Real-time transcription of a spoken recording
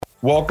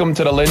Welcome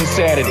to the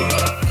LynnSanity,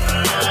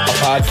 a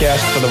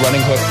podcast for the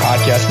Running Hook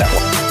Podcast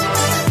Network.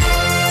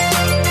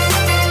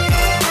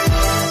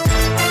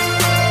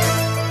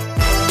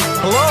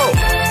 Hello,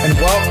 and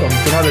welcome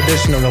to another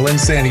edition of the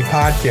LynnSanity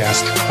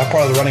podcast, a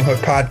part of the Running Hook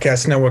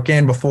Podcast Network.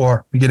 And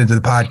before we get into the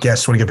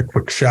podcast, I want to give a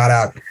quick shout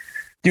out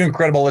to you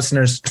incredible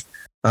listeners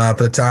for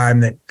the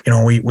time that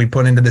we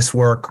put into this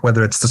work,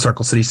 whether it's the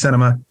Circle City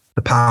Cinema,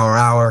 the Power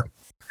Hour,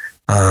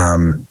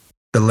 the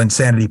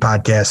LynnSanity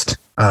podcast.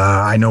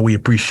 I know we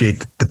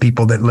appreciate the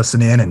people that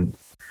listen in and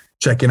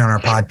check in on our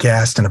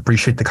podcast and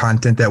appreciate the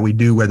content that we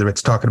do, whether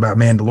it's talking about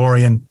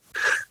Mandalorian,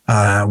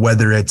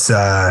 whether it's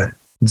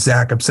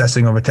Zach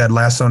obsessing over Ted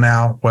Lasso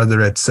now,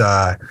 whether it's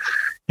the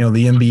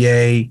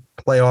NBA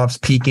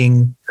playoffs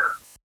peaking,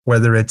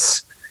 whether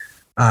it's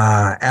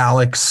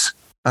Alex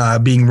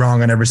being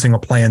wrong on every single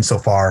plan so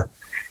far.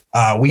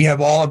 We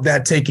have all of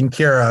that taken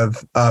care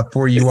of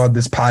for you on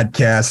this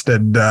podcast,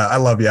 and I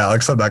love you,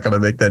 Alex. I'm not going to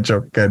make that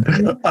joke again.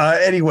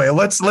 Anyway,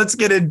 let's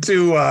get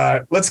into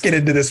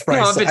this.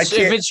 Bryce.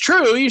 If it's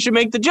true, you should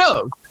make the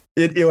joke.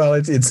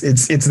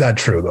 It's not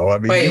true though. I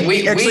mean,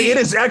 it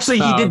is actually.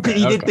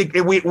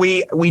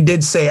 We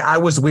did say I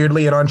was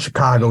weirdly in on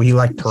Chicago. He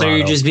liked Toronto. So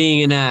you're just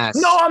being an ass.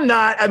 No, I'm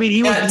not. I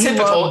mean,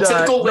 typical.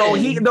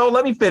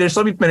 Let me finish.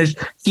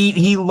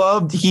 He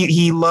loved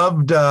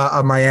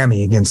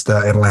Miami against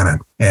Atlanta,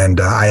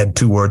 and I had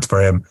two words for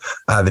him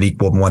that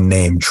equaled one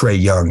name: Trae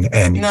Young.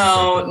 And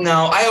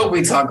no. I hope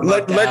we talk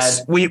about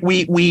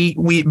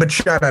that. But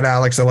shout out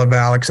Alex. I love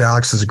Alex.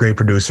 Alex is a great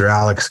producer.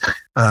 Alex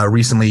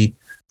recently.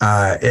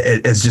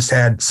 It has just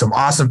had some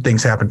awesome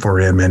things happen for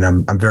him, and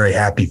I'm very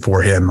happy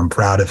for him. I'm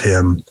proud of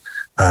him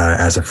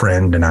as a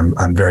friend, and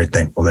I'm very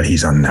thankful that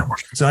he's on the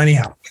network. So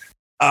anyhow,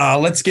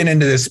 let's get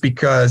into this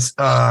because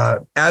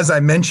as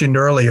I mentioned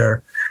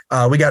earlier,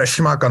 we got a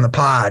schmuck on the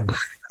pod.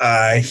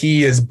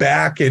 He is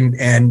back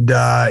and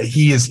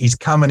he's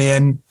coming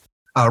in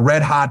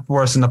red hot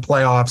for us in the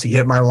playoffs. He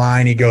hit my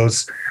line. He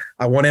goes,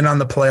 "I want in on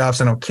the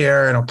playoffs. I don't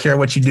care. I don't care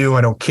what you do.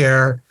 I don't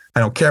care. I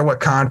don't care what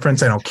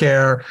conference. I don't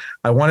care.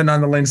 I want it on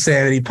the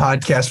LynnSanity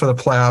podcast for the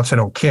playoffs. I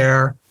don't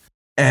care."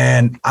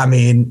 And I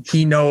mean,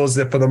 he knows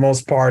that for the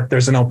most part,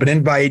 there's an open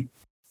invite,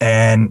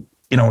 and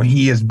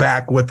he is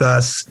back with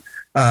us.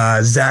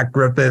 Zach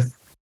Griffith,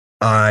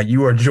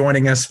 you are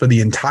joining us for the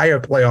entire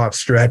playoff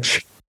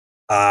stretch.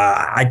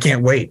 I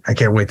can't wait. I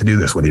can't wait to do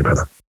this with you,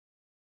 brother.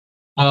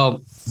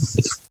 Well,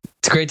 it's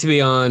great to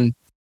be on.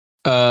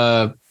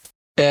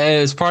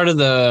 As part of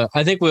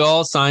I think we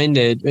all signed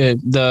it.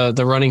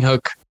 The Running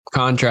Hook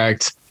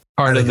contract.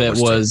 Part of it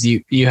was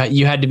you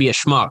had to be a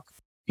schmuck.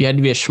 You had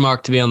to be a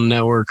schmuck to be on the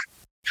network.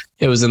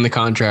 It was in the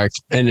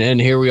contract,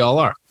 and here we all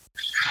are.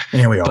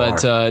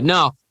 But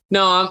no,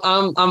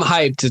 I'm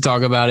hyped to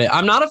talk about it.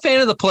 I'm not a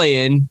fan of the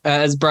play-in,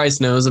 as Bryce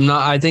knows. I'm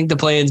not. I think the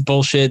play-in's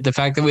bullshit. The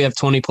fact that we have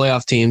 20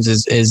 playoff teams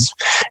is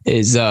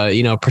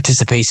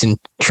participation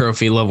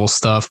trophy level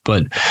stuff.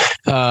 But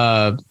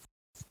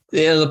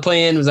the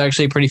play-in was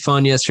actually pretty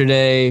fun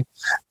yesterday,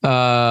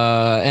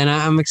 and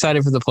I'm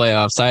excited for the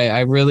playoffs. I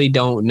really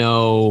don't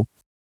know.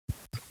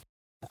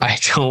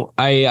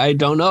 I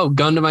don't know.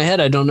 Gun to my head,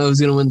 I don't know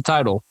who's going to win the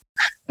title.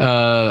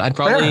 I'd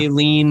probably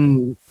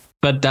lean,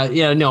 but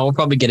we'll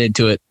probably get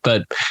into it.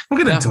 But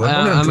we'll get into it.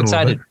 I'm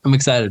excited. I'm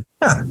excited.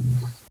 Yeah.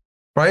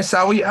 Bryce,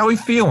 how we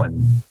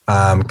feeling?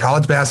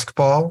 College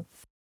basketball,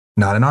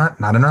 not in our.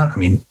 I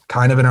mean,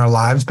 kind of in our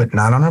lives, but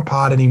not on our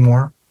pod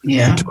anymore.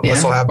 Yeah,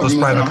 we'll have those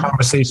private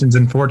conversations.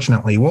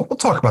 Unfortunately, we'll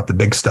talk about the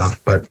big stuff,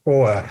 but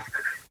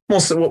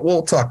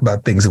we'll talk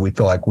about things that we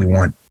feel like we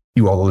want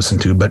you all to listen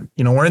to. But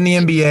we're in the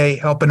NBA,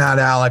 helping out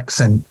Alex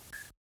and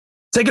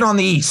taking on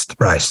the East.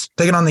 Bryce,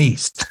 taking on the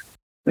East.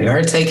 We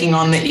are taking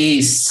on the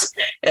East.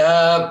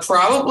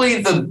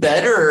 Probably the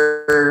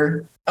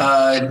better,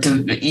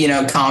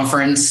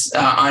 conference.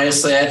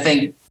 Honestly, I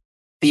think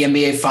the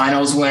NBA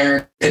Finals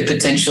winner could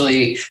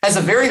potentially has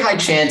a very high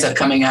chance of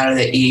coming out of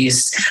the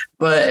East,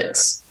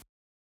 but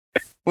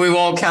we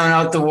won't count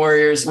out the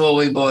Warriors, will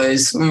we,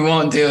 boys? We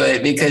won't do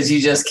it because you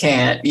just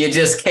can't. You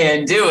just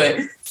can't do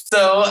it.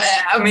 So,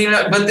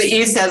 but the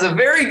East has a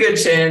very good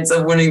chance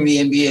of winning the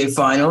NBA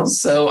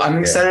Finals. So I'm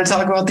excited to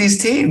talk about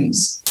these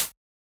teams.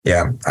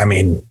 Yeah, I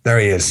mean, there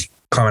he is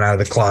coming out of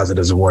the closet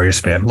as a Warriors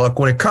fan. Look,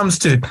 when it comes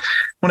to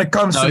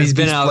he's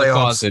been out of the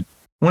closet.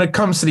 When it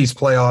comes to these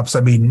playoffs,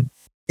 I mean,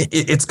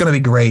 it's going to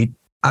be great.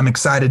 I'm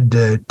excited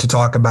to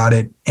talk about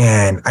it,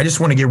 and I just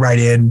want to get right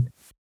in.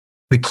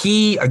 The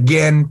key,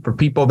 again, for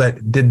people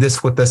that did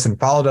this with us and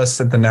followed us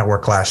at the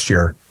network last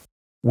year,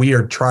 we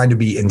are trying to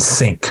be in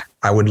sync.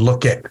 I would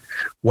look at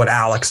what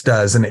Alex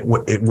does, and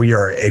we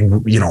are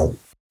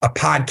a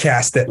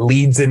podcast that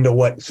leads into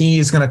what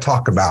he's going to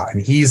talk about,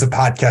 and he's a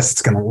podcast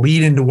that's going to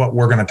lead into what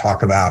we're going to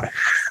talk about.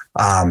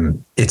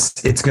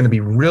 It's going to be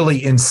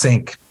really in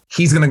sync.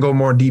 He's going to go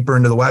more deeper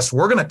into the West.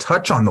 We're going to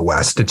touch on the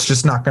West. It's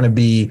just not going to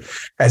be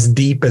as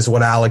deep as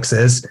what Alex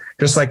is.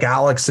 Just like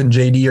Alex and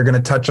JD are going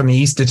to touch on the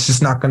East, it's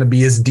just not going to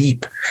be as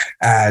deep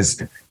as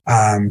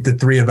the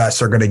three of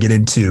us are going to get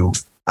into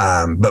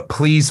But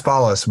please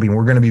follow us. I mean,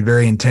 we're going to be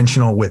very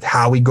intentional with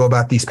how we go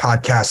about these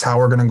podcasts, how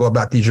we're going to go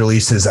about these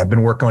releases. I've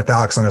been working with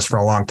Alex on this for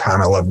a long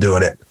time. I love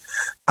doing it.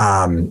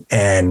 And,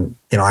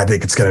 you know, I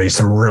think it's going to be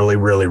some really,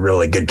 really,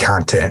 really good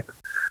content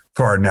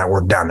for our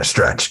network down the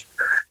stretch.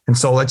 And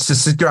so let's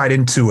just get right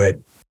into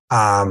it.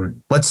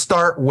 Let's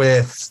start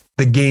with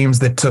the games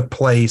that took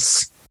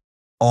place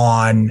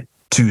on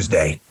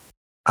Tuesday.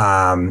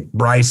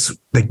 Bryce,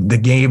 the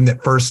game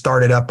that first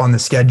started up on the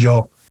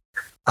schedule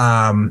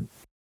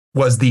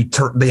was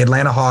the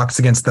Atlanta Hawks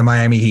against the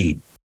Miami Heat.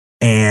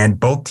 And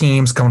both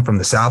teams come from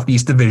the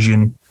Southeast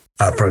Division.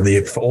 For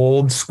the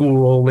old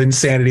school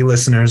LynnSanity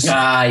listeners,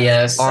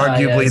 yes,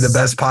 arguably the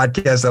best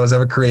podcast that was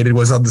ever created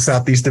was on the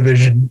Southeast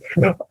Division.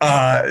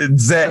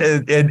 Zach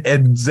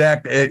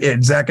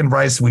and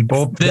Bryce, we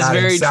both got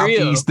a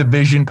Southeast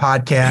Division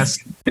podcast,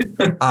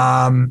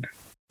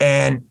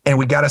 and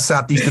we got a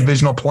Southeast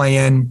Divisional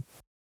play-in.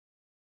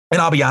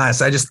 And I'll be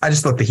honest, I just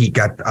thought the Heat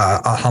got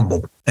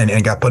humbled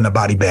and got put in a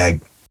body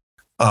bag,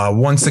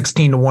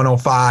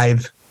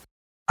 116-105.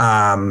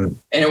 And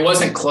it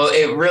wasn't close.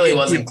 It really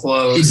wasn't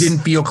close. It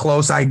didn't feel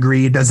close. I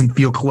agree. It doesn't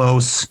feel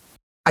close.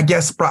 I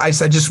guess,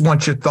 Bryce, I just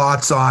want your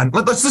thoughts on.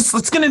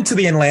 Let's get into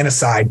the Atlanta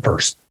side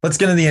first.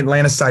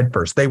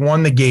 They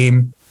won the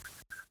game.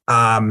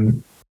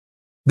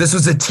 This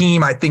was a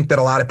team I think that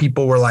a lot of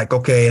people were like,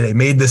 okay, they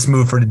made this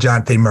move for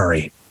DeJounte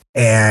Murray,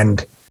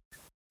 and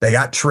they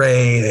got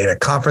Trey. They had a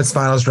conference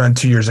finals run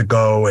 2 years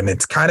ago, and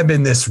it's kind of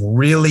been this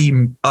really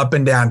up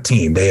and down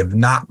team. They have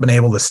not been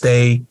able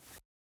to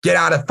get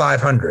out of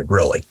 500,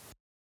 really.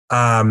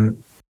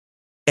 And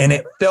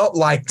it felt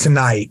like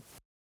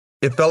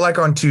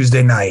on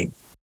Tuesday night,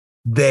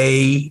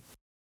 they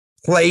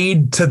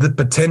played to the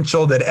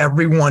potential that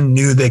everyone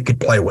knew they could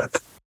play with.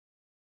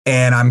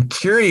 And I'm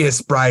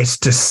curious, Bryce,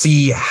 to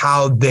see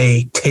how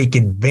they take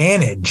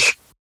advantage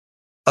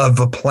of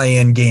a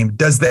play-in game.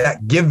 Does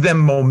that give them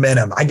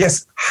momentum? I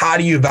guess, how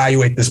do you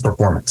evaluate this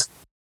performance?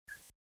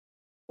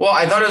 Well,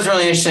 I thought it was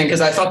really interesting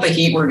because I thought the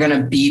Heat were going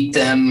to beat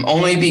them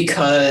only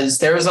because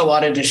there was a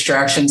lot of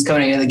distractions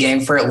coming into the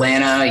game for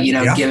Atlanta,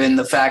 given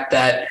the fact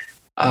that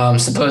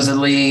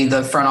supposedly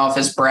the front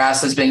office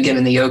brass has been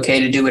given the okay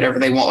to do whatever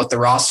they want with the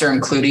roster,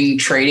 including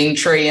trading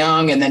Trae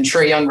Young. And then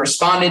Trae Young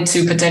responded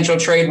to potential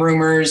trade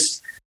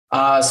rumors.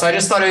 So I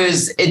just thought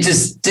it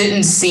just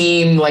didn't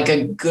seem like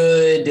a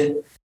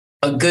good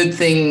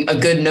thing, a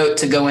good note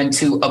to go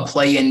into a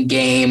play-in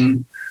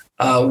game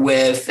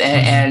with.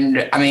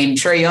 And I mean,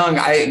 Trae Young,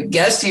 I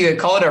guess you could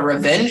call it a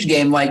revenge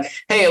game. Like,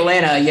 hey,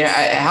 Atlanta,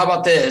 how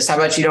about this? How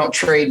about you don't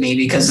trade me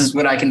because this is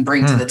what I can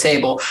bring to the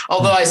table?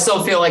 Although I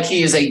still feel like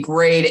he is a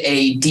grade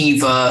A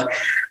diva.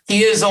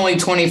 He is only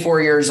 24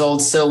 years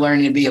old, still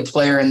learning to be a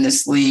player in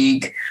this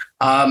league.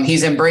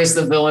 He's embraced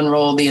the villain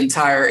role the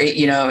entire,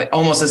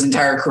 almost his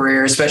entire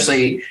career,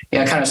 especially,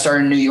 kind of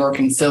starting in New York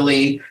and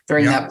Philly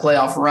during that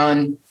playoff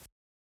run.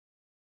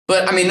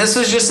 But I mean, this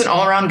was just an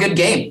all around good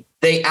game.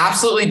 They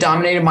absolutely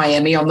dominated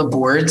Miami on the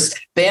boards.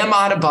 Bam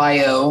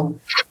Adebayo,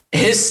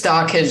 his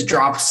stock has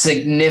dropped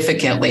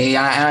significantly.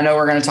 I know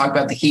we're going to talk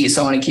about the Heat,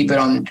 so I want to keep it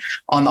on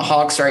the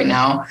Hawks right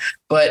now.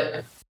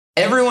 But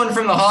everyone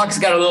from the Hawks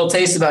got a little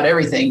taste about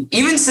everything.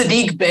 Even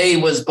Sadiq Bey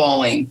was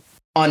balling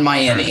on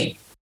Miami.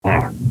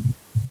 And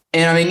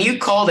I mean, you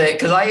called it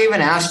because I even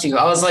asked you.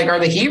 I was like, are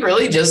the Heat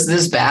really just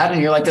this bad?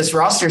 And you're like, this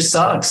roster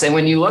sucks. And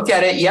when you look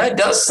at it, yeah, it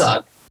does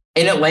suck.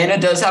 And Atlanta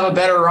does have a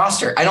better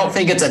roster. I don't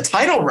think it's a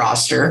title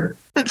roster,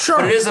 sure,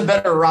 but it is a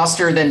better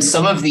roster than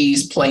some of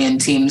these play-in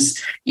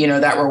teams,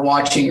 that we're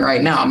watching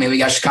right now. I mean, we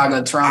got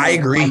Chicago, Toronto, I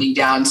agree,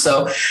 down.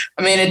 So,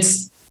 I mean,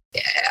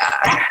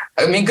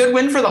 good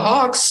win for the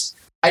Hawks.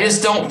 I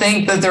just don't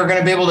think that they're going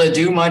to be able to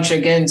do much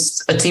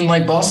against a team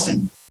like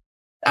Boston.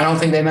 I don't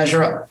think they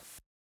measure up.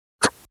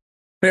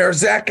 Here,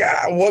 Zach,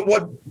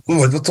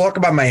 we'll talk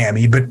about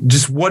Miami, but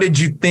just what did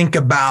you think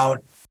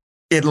about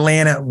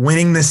Atlanta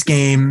winning this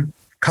game,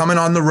 coming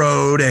on the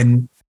road?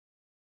 And,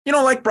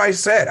 like Bryce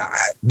said,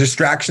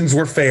 distractions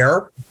were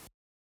fair.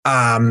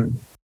 And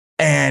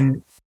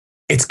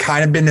it's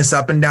kind of been this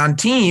up and down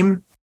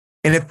team.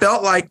 And it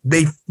felt like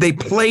they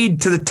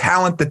played to the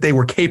talent that they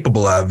were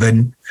capable of.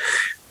 And,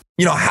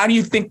 how do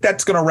you think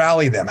that's going to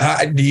rally them?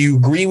 Do you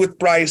agree with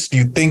Bryce? Do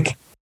you think,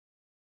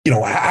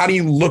 how do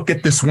you look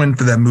at this win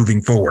for them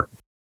moving forward?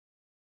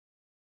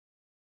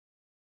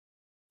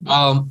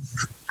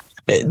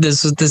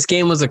 This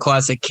game was a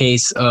classic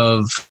case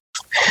of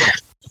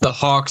the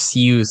Hawks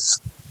youth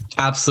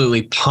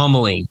absolutely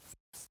pummeling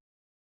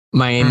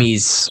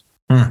Miami's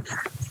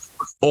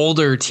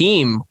older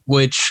team,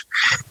 which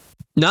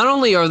not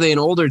only are they an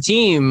older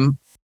team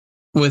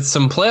with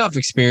some playoff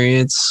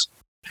experience,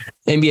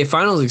 NBA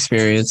Finals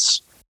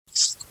experience,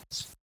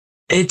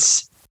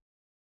 it's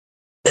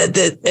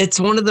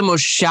one of the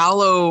most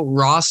shallow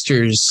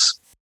rosters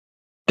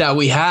that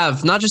we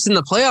have, not just in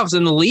the playoffs,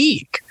 in the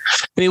league.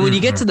 I mean, when you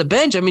get to the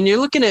bench, I mean, you're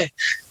looking at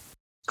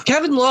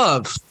Kevin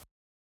Love.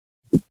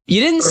 You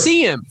didn't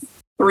see him.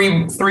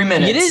 3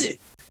 minutes.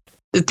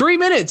 3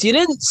 minutes. You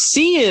didn't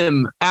see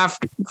him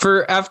after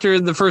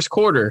the first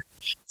quarter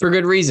for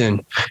good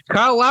reason.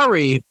 Kyle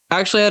Lowry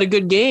actually had a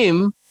good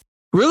game,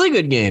 really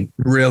good game.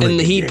 Really, and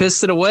the Heat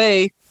pissed it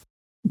away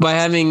by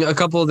having a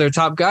couple of their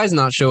top guys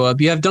not show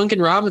up. You have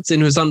Duncan Robinson,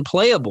 who's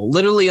unplayable,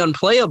 literally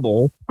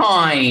unplayable.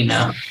 Pine.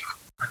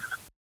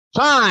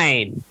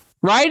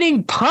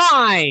 Riding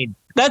Pine.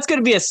 That's going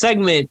to be a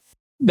segment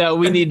that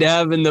we need to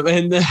have in the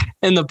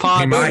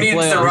pod. Who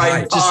needs to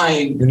ride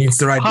Pine? Who needs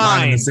to ride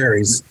Pine in the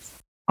series?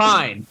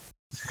 Pine.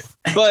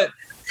 But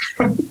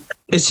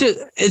it's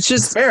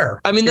just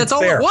fair. I mean, that's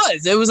all it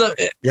was. It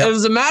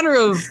was a matter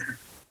of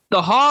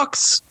the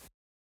Hawks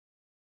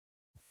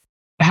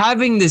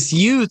having this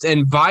youth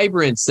and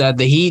vibrance that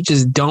the Heat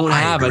just don't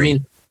have. I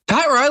mean,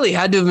 Pat Riley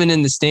had to have been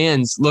in the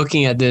stands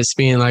looking at this,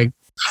 being like,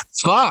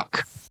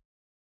 fuck.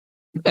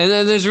 And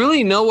then there's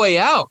really no way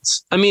out.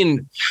 I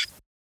mean,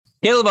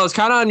 Caleb, I was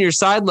kind of on your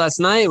side last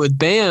night with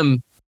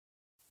Bam,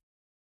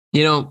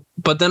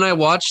 but then I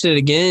watched it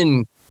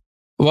again,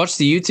 watched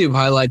the YouTube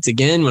highlights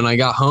again when I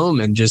got home,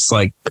 and just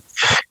like,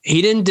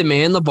 he didn't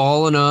demand the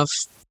ball enough.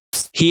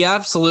 He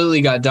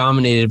absolutely got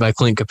dominated by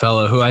Clint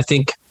Capella, who I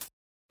think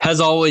has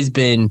always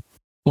been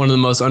one of the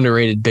most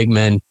underrated big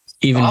men,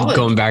 even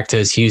going back to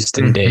his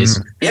Houston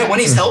days. Yeah, when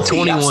he's healthy,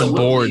 21 absolutely.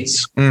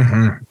 boards.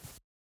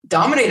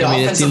 Dominated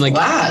offensive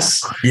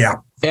glass. Yeah.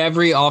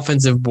 Every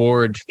offensive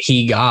board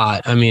he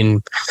got. I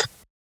mean,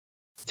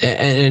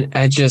 and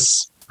I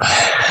just...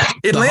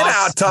 Atlanta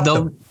out-toughed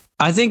them.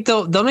 I think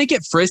they'll make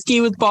it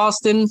frisky with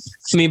Boston.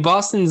 I mean,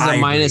 Boston's a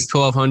minus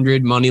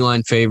 1,200 money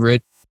line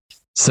favorite.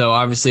 So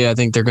obviously I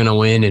think they're going to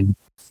win, and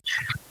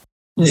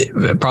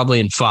probably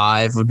in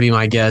 5 would be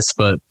my guess.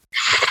 But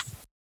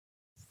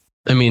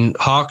I mean,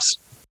 Hawks,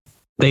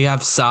 they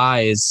have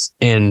size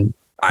and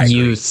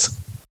youth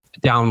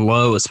down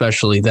low,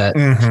 especially that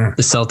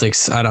the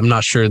Celtics, I'm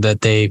not sure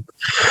that they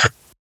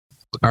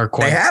are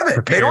quite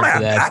prepared they don't have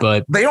for that.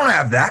 But they don't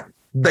have that.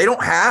 They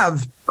don't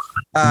have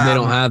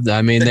that.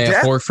 I mean, they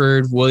have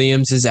Horford.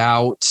 Williams is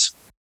out.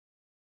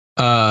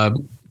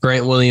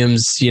 Grant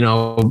Williams, if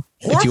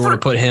you want to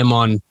put him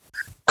on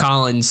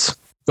Collins,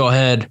 go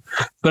ahead.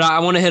 But I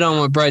want to hit on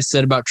what Bryce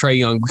said about Trae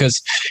Young,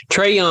 because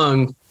Trae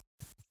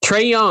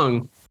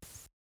Young,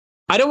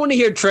 I don't want to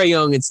hear Trae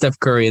Young and Steph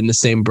Curry in the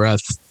same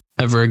breath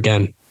ever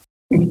again.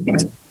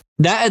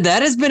 That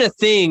has been a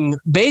thing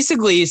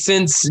basically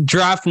since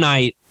draft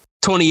night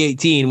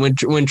 2018 when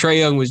Trae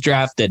Young was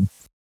drafted.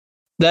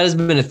 That has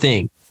been a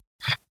thing.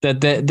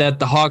 That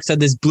the Hawks had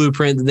this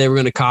blueprint that they were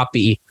going to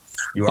copy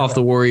off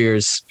the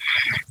Warriors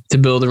to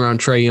build around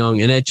Trae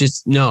Young, and it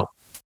just no.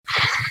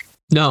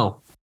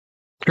 Trae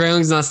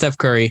Young's not Steph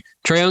Curry.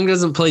 Trae Young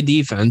doesn't play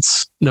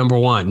defense, number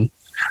one.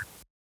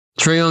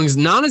 Trae Young's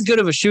not as good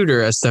of a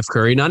shooter as Steph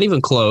Curry, not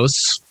even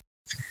close.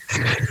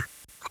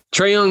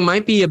 Trae Young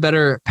might be a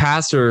better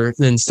passer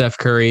than Steph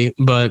Curry,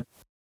 but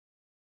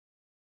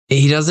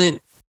he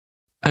doesn't.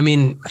 I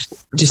mean,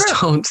 just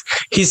don't.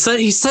 He's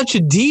such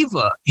a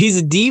diva. He's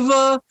a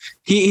diva.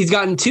 He's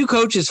gotten 2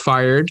 coaches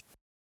fired.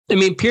 I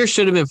mean, Pierce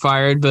should have been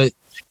fired, but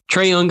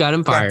Trae Young got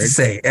him fired.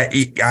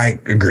 I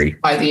agree.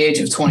 By the age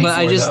of 24, but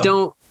I just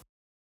don't.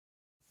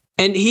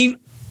 And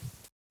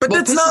but what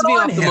that's pisses not me on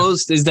off him. the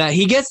most is that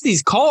he gets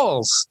these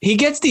calls. He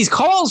gets these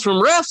calls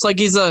from refs like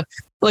he's a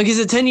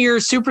 10-year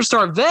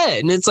superstar vet,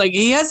 and it's like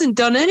he hasn't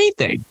done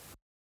anything.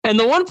 And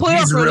the one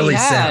playoff run he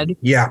had,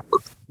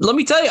 let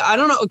me tell you, I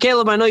don't know,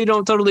 Caleb, I know you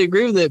don't totally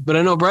agree with it, but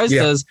I know Bryce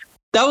does.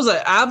 That was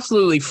an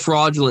absolutely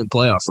fraudulent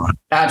playoff run.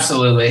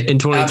 Absolutely. In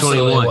 2021.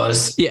 Absolutely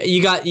was. Yeah,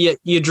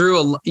 you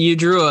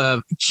drew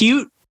a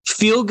cute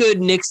feel-good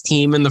Knicks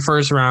team in the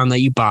first round that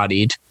you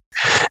bodied.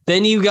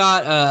 Then you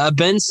got a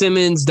Ben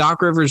Simmons,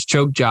 Doc Rivers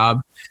choke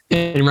job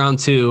in round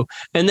 2.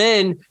 And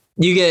then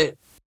you get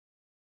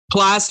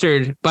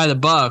plastered by the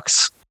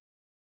Bucks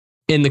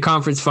in the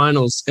conference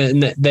finals,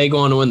 and they go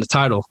on to win the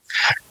title.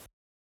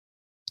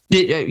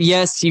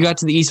 Yes, you got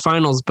to the East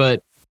Finals,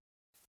 but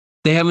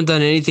they haven't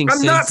done anything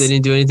since. They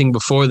didn't do anything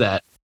before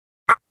that.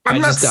 I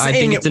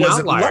think it's an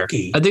outlier.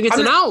 Lucky. I think it's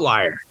an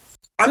outlier.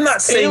 I'm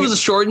not saying it was a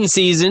shortened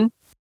season.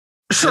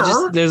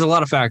 Sure. There's a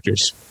lot of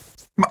factors.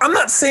 I'm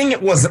not saying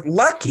it wasn't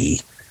lucky.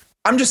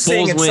 I'm just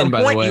saying at some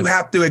point you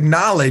have to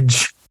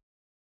acknowledge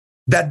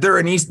that they're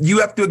an East. You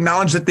have to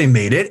acknowledge that they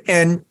made it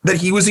and that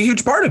he was a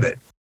huge part of it.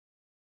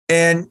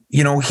 And,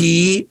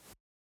 he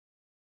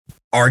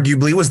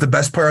arguably was the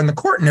best player on the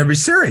court in every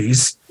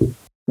series,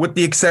 with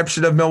the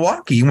exception of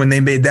Milwaukee when they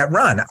made that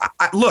run.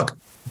 Look,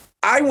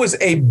 I was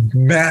a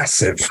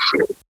massive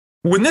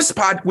when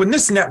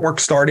this network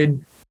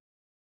started.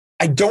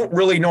 I don't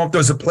really know if there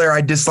was a player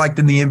I disliked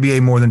in the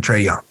NBA more than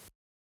Trae Young.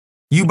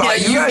 You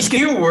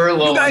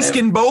guys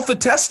can both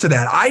attest to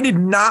that. I did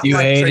not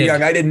like Trae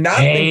Young. I did not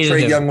think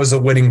Trae Young was a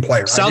winning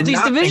player.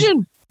 Southeast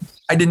Division.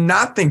 I did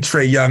not think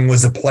Trae Young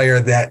was a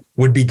player that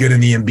would be good in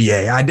the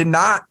NBA. I did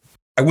not.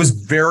 I was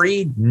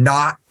very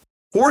not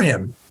for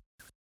him.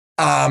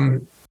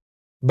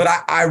 But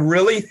I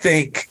really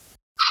think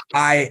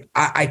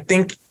I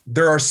think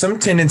there are some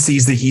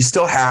tendencies that he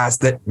still has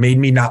that made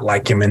me not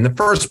like him in the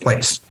first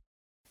place.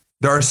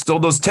 There are still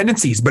those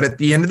tendencies. But at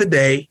the end of the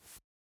day,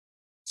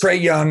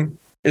 Trae Young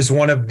is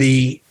one of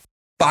the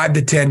 5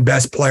 to 10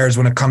 best players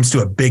when it comes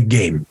to a big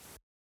game.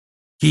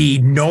 He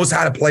knows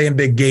how to play in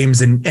big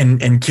games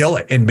and kill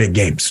it in big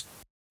games.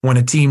 When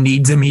a team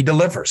needs him, he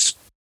delivers.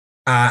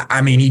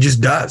 He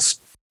just does.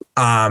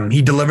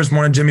 He delivers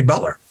more than Jimmy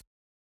Butler.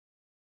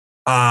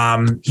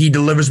 He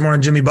delivers more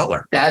than Jimmy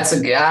Butler. That's a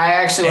good. I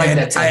actually like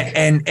that take.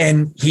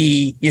 And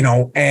he,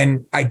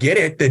 and I get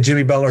it that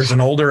Jimmy Butler is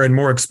an older and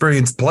more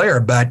experienced player,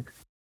 but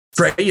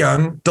Trae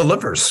Young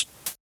delivers.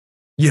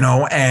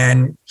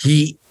 And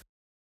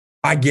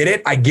I get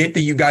it. I get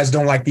that you guys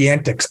don't like the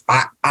antics.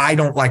 I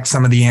don't like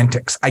some of the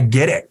antics. I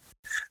get it.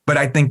 But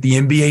I think the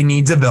NBA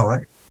needs a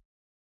villain.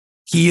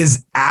 He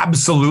is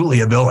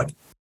absolutely a villain.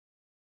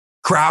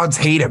 Crowds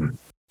hate him.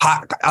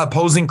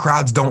 Opposing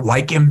crowds don't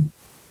like him.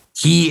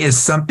 He is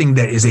something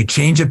that is a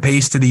change of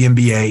pace to the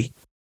NBA.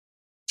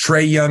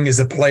 Trae Young is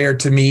a player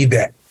to me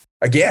that,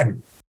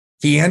 again,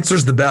 he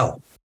answers the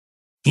bell.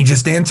 He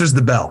just answers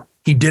the bell.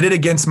 He did it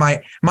against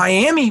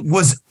Miami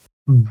was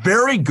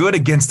very good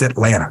against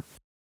Atlanta.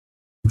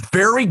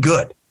 Very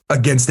good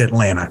against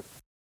Atlanta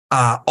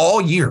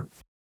all year.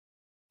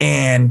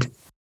 And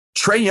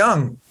Trae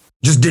Young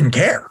just didn't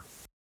care.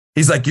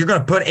 He's like, you're going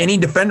to put any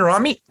defender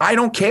on me? I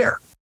don't care.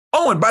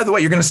 Oh, and by the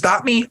way, you're going to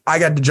stop me? I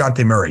got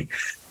DeJounte Murray.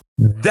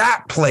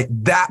 That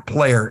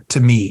player to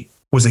me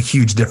was a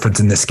huge difference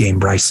in this game,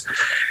 Bryce.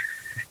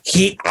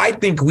 I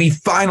think we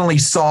finally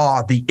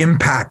saw the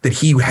impact that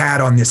he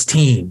had on this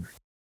team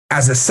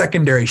as a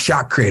secondary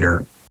shot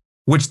creator,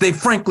 which they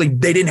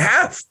didn't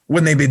have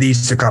when they made the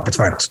Eastern Conference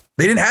Finals.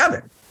 They didn't have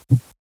it.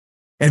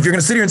 And if you're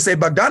going to sit here and say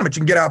Bogdanovich, you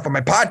can get out from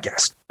my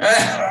podcast.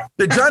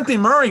 DeJounte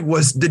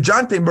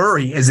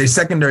Murray is a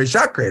secondary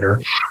shot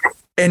creator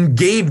and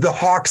gave the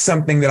Hawks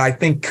something that I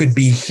think could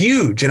be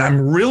huge. And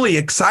I'm really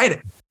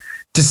excited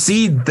to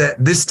see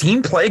this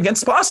team play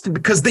against Boston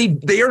because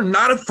they are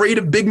not afraid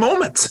of big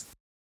moments.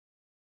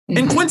 Mm-hmm.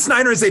 And Quinn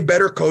Snyder is a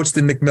better coach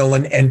than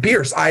McMillan and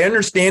Pierce. I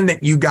understand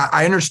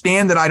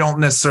that I don't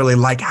necessarily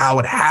like how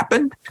it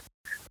happened,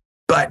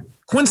 but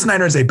Quinn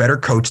Snyder is a better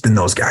coach than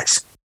those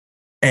guys.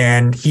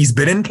 And he's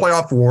been in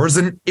playoff wars,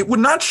 and it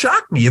would not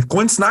shock me if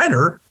Quinn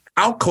Snyder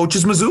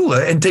outcoaches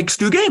Missoula and takes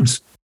 2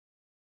 games.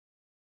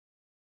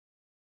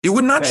 It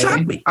would not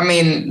shock me. I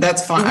mean,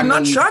 that's fine. It would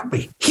not shock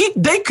me.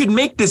 They could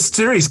make this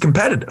series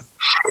competitive.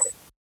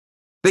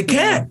 They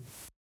can.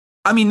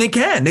 They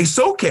can. They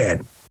so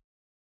can.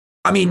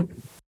 I mean,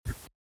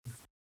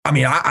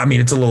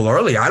 it's a little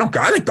early. I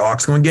think the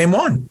Hawks win game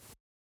 1.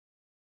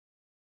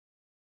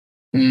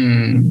 I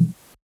think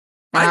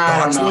the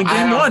Hawks win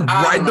game 1.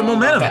 Ride the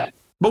momentum.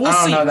 But we'll see.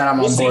 I don't know that I'm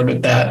on board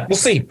with that. We'll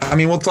see.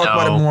 We'll talk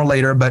about it more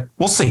later, but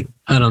we'll see.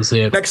 I don't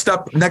see it. Next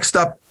up,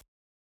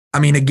 a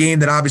game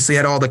that obviously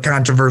had all the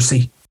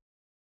controversy.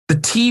 The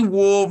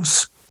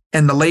T-Wolves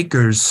and the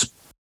Lakers,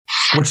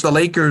 which the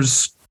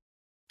Lakers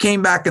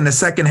came back in the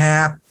second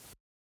half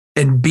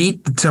and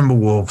beat the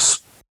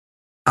Timberwolves.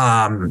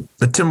 The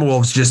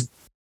Timberwolves just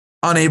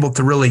unable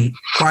to really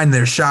find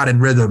their shot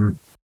and rhythm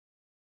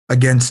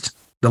against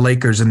the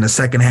Lakers in the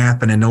second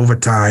half and in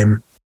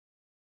overtime.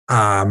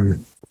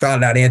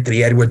 Found out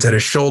Anthony Edwards had a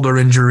shoulder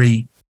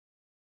injury.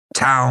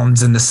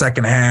 Towns in the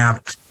second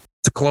half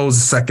to close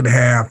the second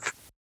half.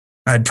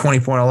 I had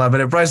 24-11.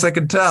 And Bryce, I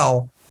could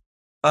tell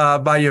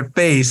by your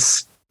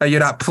face you're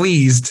not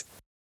pleased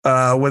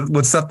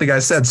with something I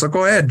said. So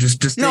go ahead.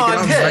 Just take it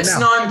on right now.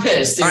 No, I'm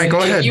pissed. All right, go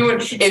ahead.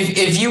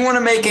 If you want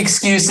to make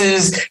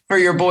excuses for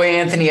your boy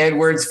Anthony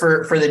Edwards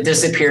for the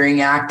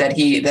disappearing act that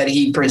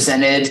he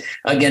presented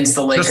against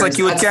the Lakers, just like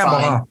you with Campbell,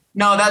 huh?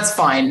 No, that's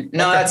fine.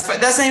 No, okay. That's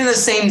fine. That's not even the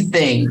same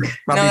thing.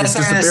 That's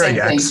not even the same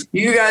thing.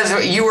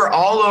 You were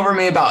all over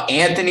me about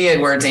Anthony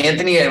Edwards. 9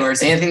 He's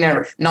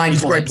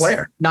points. A great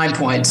player. 9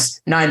 points.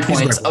 9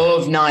 points. 0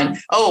 of 9.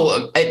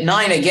 Oh, at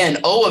 9 again.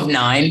 0 of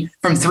 9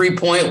 from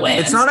 3-point land.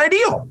 It's not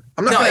ideal.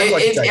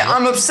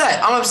 I'm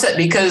upset. I'm upset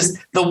because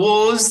the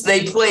Wolves,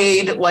 they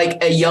played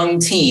like a young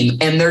team,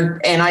 and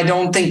I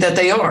don't think that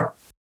they are.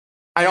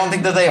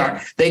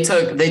 They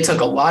took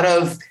a lot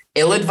of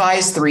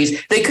ill-advised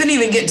threes. They couldn't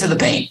even get into the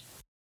paint.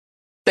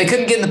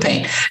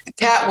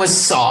 Cat was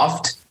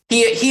soft.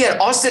 He had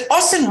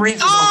Austin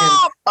Reeves was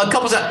on him a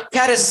couple times.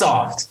 Cat is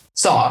soft.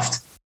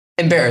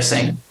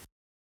 Embarrassing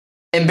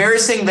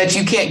that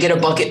you can't get a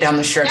bucket down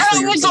the stretch.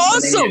 That was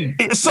awesome.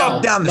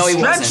 Soft down the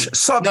stretch.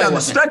 Soft down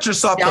the stretch or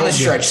soft down the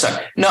stretch.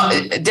 Sucked. No,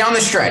 down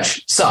the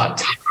stretch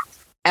sucked.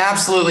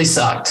 Absolutely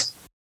sucked.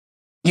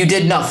 You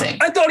did nothing.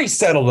 I thought he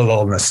settled a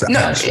little in the stretch.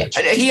 No,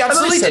 he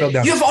absolutely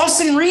did. You have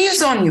Austin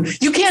Reeves on you.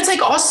 You can't take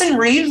Austin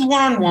Reeves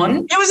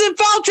one-on-one. It was in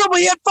foul trouble.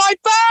 He had 5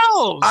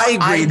 fouls. I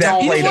agree.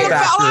 That played a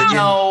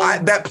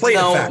factor. That played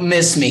a factor.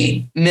 Miss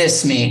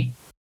me.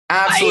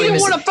 Absolutely. You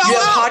want to foul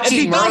out.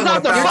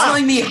 You're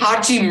telling me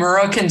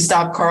Hachimura can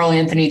stop Karl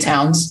Anthony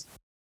Towns?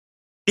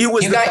 It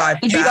was the 5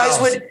 fouls. You guys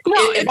would.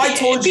 If I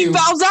told you, he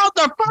fouls out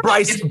there.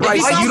 Bryce, you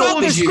don't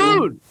think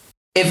screwed.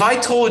 If I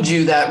told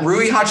you that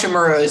Rui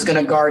Hachimura is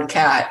going to guard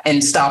Cat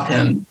and stop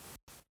him,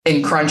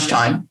 in crunch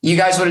time. You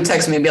guys would have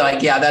texted me and be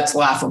like, yeah, that's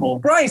laughable.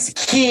 Bryce,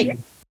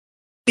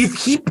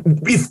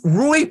 if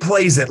Rui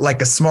plays it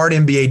like a smart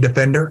NBA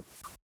defender,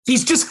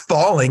 he's just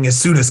falling as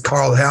soon as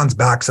Karl Towns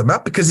backs him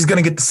up because he's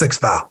going to get the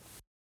sixth foul.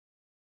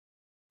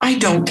 I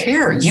don't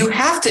care. You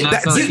have to.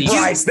 That's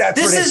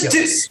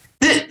ridiculous.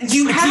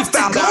 You have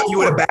to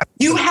go.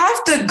 You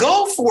have to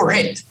go for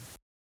it.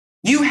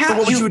 You have. So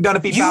what would you have done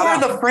if he fouled out?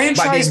 You are the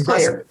franchise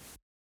player.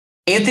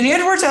 Anthony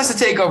Edwards has to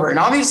take over, and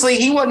obviously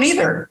he wasn't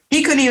either.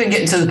 He couldn't even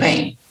get into the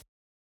paint.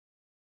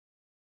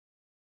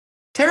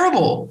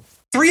 Terrible.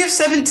 3 of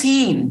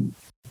 17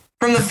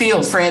 from the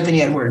field for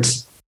Anthony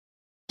Edwards.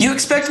 You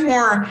expect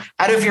more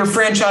out of your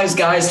franchise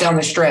guys down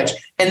the stretch,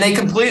 and they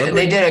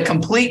did a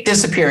complete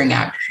disappearing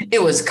act.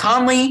 It was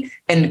Conley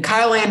and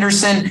Kyle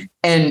Anderson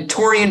and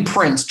Taurean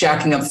Prince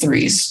jacking up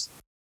threes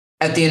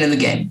at the end of the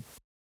game.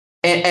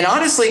 And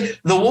honestly,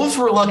 the Wolves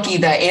were lucky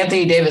that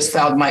Anthony Davis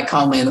fouled Mike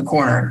Conley in the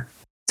corner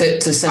to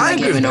send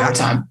the game in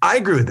overtime. I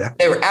agree with that.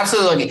 They were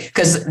absolutely lucky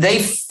because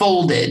they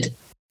folded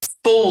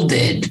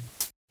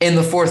in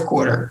the fourth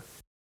quarter.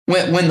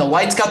 When the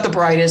lights got the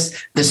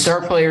brightest, the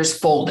star players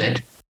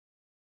folded.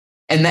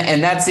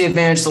 And that's the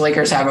advantage the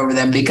Lakers have over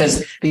them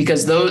because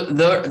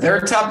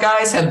their top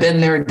guys have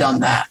been there, done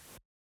that.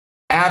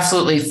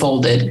 Absolutely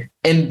folded.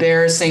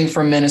 Embarrassing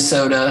from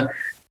Minnesota.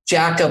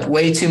 Jack up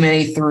way too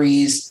many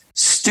threes.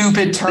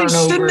 Stupid turnovers.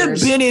 They shouldn't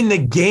have been in the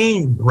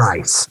game,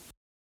 Bryce.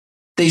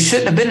 They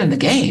shouldn't have been in the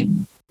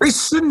game. They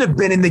shouldn't have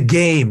been in the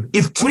game.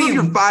 If two of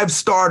your 5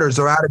 starters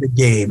are out of the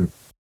game,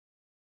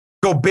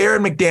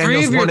 Gobert and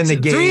McDaniels weren't in the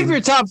game. 3 of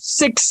your top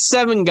 6,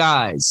 7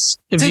 guys.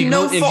 If you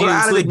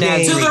out of the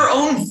game. To their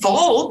own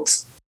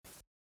fault.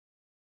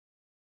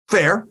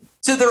 Fair.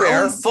 To their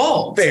own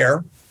fault.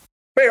 Fair.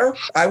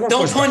 I won't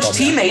don't punch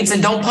teammates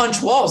and don't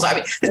punch walls. I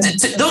mean,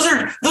 those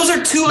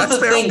are two of the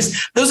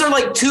things. Those are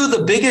like 2 of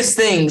the biggest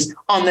things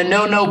on the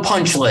no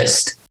punch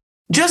list.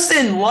 Just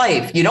in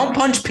life, you don't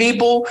punch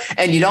people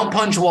and you don't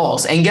punch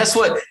walls. And guess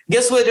what?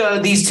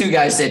 These 2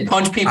 guys did: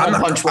 punch people and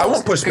punch walls. I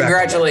won't push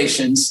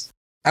Congratulations.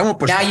 I won't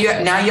push. Now you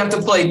have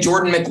to play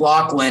Jordan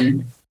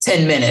McLaughlin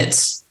 10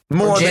 minutes.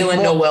 More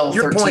Jalen Noel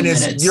 13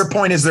 minutes. Your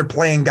point is they're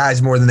playing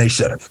guys more than they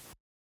should have.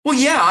 Well,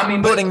 yeah, I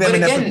mean, but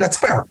again, that's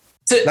fair.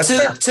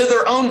 To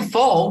their own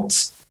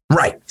fault.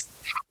 Right.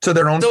 To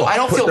their own fault. So I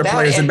don't feel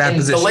bad. And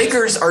the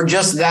Lakers are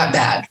just that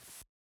bad.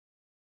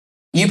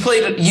 You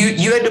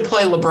had to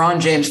play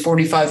LeBron James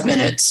 45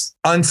 minutes.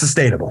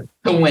 Unsustainable.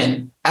 To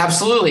win.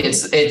 Absolutely.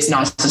 It's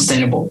not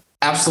sustainable.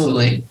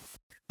 Absolutely.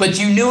 But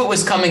you knew it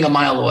was coming a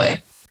mile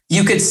away.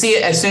 You could see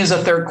it as soon as the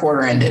third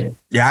quarter ended.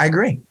 Yeah, I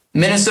agree.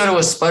 Minnesota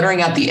was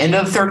sputtering at the end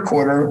of the third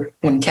quarter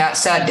when Cat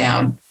sat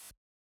down,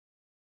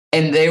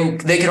 and they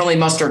could only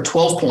muster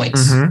 12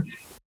 points. Mm-hmm.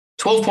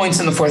 12 points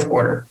in the fourth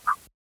quarter.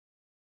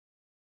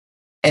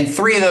 And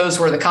 3 of those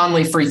were the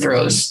Conley free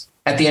throws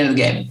at the end of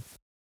the game.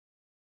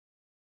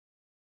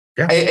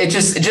 Yeah. It's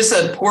just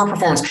a poor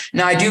performance.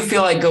 Now, I do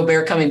feel like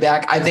Gobert coming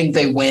back, I think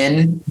they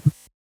win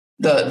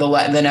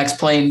the next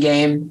playing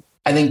game.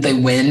 I think they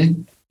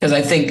win.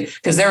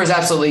 Because there was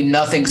absolutely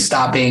nothing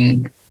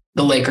stopping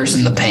the Lakers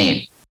in the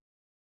paint.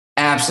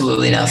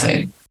 Absolutely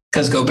nothing.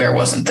 Because Gobert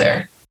wasn't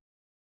there.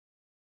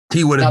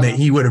 He would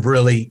have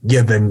really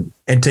given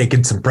and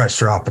taken some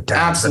pressure off of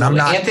Towns. Absolutely.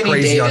 And I'm not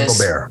crazy on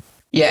Gobert.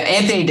 Yeah,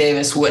 Anthony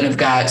Davis wouldn't have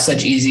got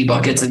such easy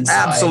buckets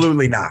inside.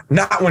 Absolutely not.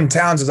 Not when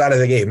Towns was out of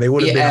the game. They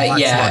would have been a lot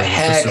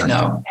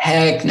smarter.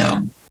 Heck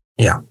no.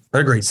 Yeah,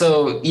 agreed.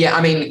 So, yeah,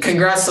 I mean,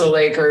 congrats to the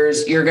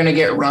Lakers. You're going to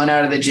get run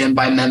out of the gym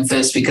by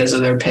Memphis because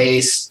of their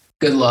pace.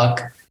 Good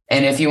luck.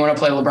 And if you want to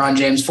play LeBron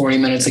James 40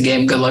 minutes a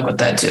game, good luck with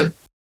that too.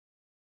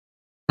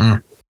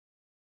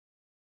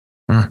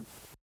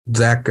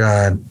 Zach,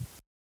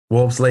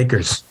 Wolves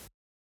Lakers.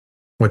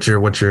 What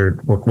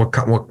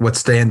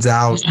stands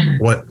out?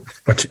 What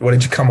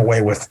did you come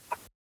away with?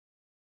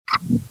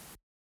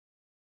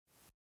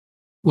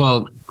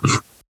 Well,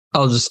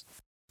 I'll just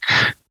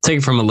take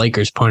it from a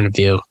Lakers point of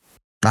view.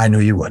 I knew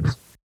you would.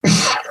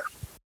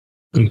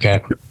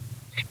 Okay.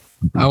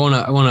 I want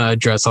to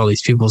address all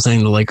these people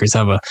saying the Lakers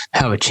have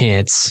a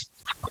chance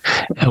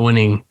at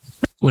winning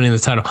the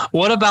title.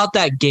 What about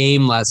that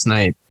game last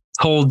night?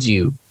 Told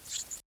you.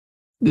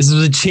 This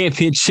was a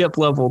championship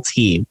level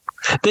team.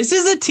 This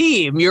is a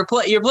team. You're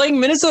playing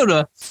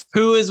Minnesota,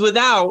 who is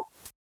without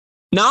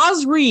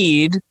Naz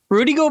Reid,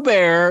 Rudy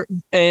Gobert,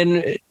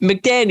 and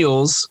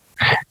McDaniels,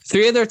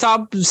 3 of their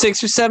top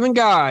 6 or 7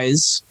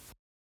 guys,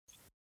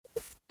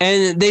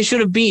 and they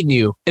should have beaten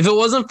you. If it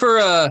wasn't for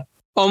a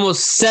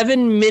almost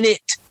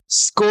 7-minute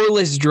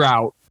scoreless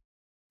drought,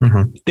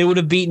 they would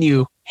have beaten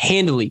you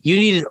handily. You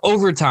needed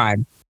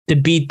overtime to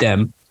beat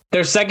them.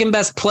 Their second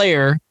best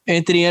player,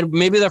 Anthony,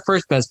 maybe their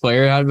first best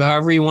player,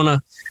 however you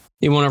want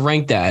to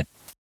rank that,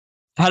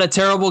 had a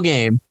terrible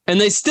game,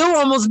 and they still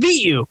almost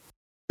beat you.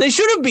 They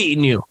should have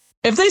beaten you.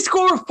 If they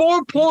score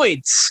 4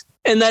 points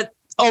in that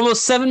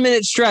almost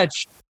 7-minute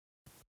stretch,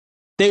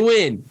 they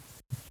win.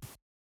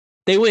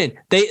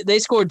 They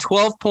scored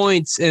 12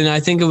 points, and I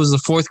think it was the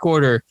fourth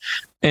quarter,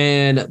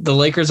 and the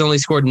Lakers only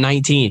scored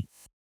 19.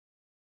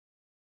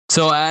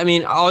 So I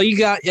mean, all you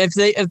got if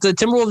the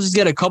Timberwolves just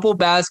get a couple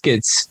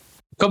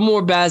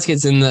more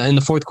baskets in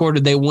the fourth quarter,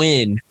 they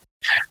win.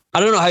 I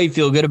don't know how you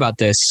feel good about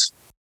this.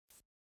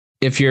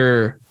 If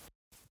you're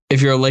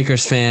a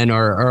Lakers fan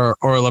or a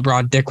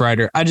LeBron dick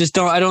rider, I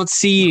don't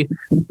see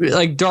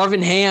like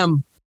Darvin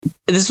Ham.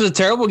 This was a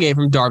terrible game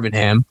from Darvin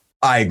Ham.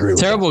 I agree.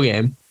 Terrible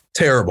game.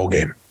 Terrible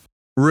game.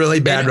 Really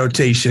bad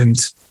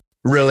rotations.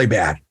 Really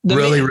bad.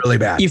 Really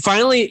bad. You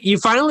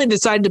finally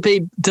decided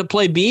to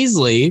play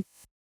Beasley.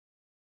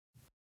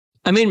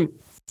 I mean,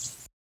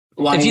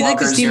 Lonnie if you think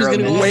this team is going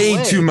to go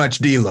way too much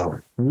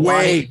D'Lo.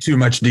 Way too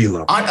much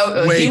D'Lo.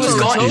 He was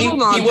gone.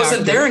 He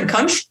wasn't there in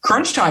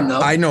crunch time though.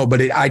 I know, but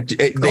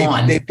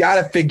they've got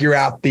to figure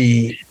out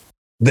the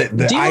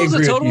D'Lo's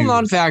a total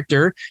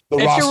non-factor.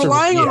 If you're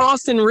relying on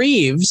Austin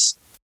Reeves,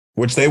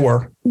 which they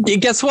were,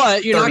 guess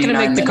what? You're not going to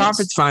make the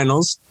conference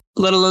finals,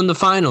 let alone the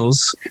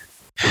finals.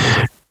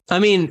 I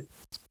mean,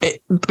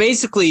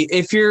 basically,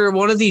 if you're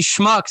one of these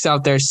schmucks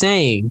out there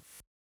saying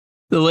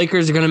the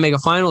Lakers are going to make a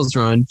finals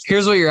run,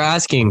 here's what you're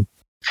asking.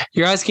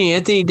 You're asking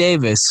Anthony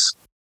Davis,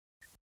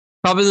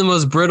 probably the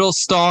most brittle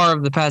star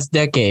of the past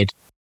decade,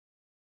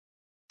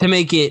 to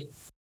make it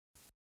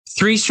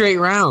 3 straight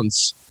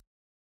rounds.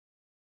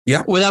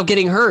 Yeah. Without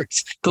getting hurt.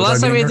 The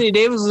last time Anthony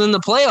Davis was in the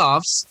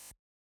playoffs,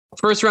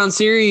 first round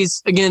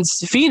series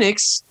against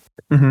Phoenix,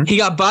 he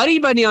got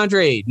bodied by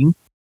DeAndre Ayton,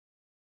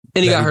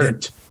 and he got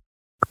hurt.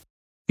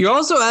 You're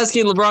also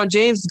asking LeBron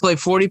James to play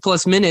 40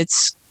 plus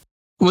minutes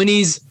when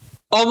he's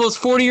almost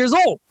 40 years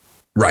old.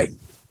 Right.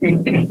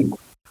 No,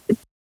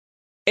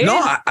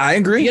 I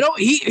agree. You know,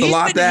 he's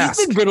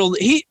been brittle.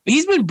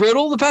 He's been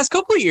brittle the past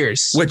couple of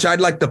years. Which I'd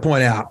like to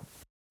point out.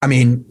 I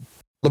mean,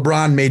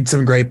 LeBron made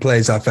some great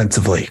plays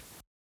offensively,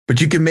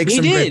 but you can make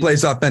great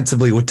plays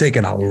offensively with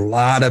taking a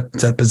lot of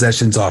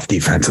possessions off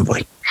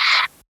defensively.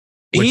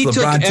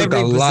 LeBron took a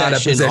lot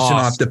of possession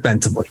off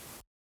defensively.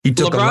 He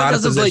took a lot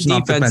of possession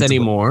off defense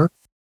anymore.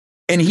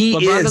 And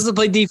LeBron doesn't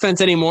play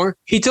defense anymore.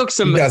 He took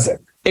some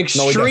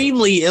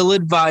extremely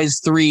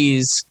ill-advised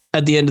threes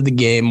at the end of the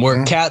game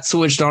where Cat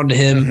switched onto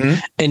him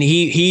and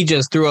he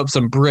just threw up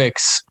some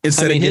bricks.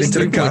 Instead of getting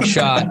to the cup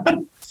shot.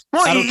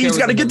 Well, he's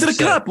got to get to the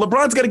cup.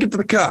 LeBron's got to get to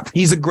the cup.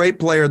 He's a great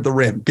player at the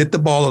rim. Get the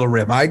ball at the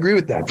rim. I agree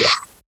with that.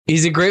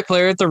 He's a great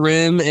player at the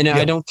rim, and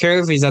I don't care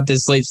if he's at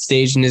this late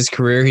stage in his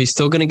career. He's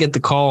still going to get the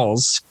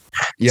calls.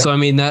 Yep. So, I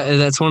mean,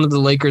 that's one of the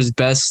Lakers'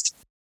 best.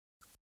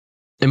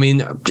 I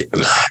mean,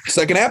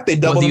 second half, they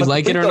double. Whether you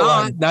like it or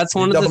not, that's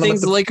one of the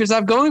things the Lakers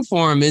have going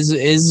for them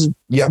is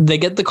they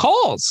get the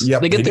calls.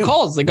 Yep, they get the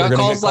calls. They got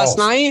calls last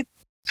night.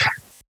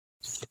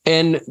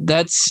 And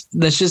that's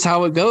just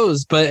how it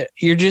goes. But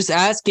you're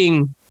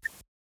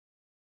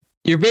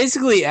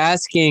basically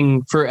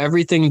asking for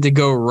everything to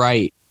go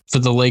right for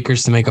the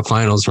Lakers to make a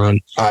finals run.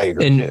 I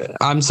agree. And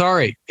I'm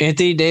sorry,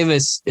 Anthony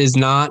Davis is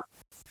not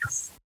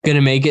going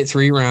to make it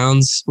 3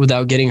 rounds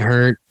without getting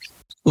hurt.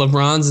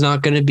 LeBron's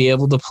not going to be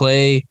able to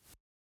play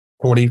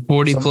 40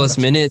 plus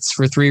minutes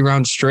for 3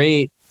 rounds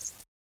straight.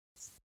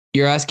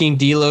 You're asking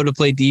D'Lo to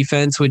play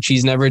defense, which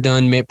he's never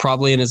done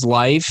probably in his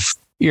life.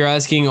 You're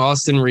asking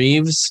Austin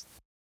Reeves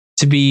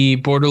to be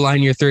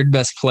borderline your 3rd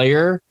best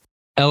player.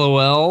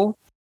 LOL.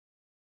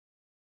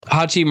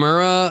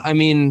 Hachimura, I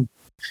mean,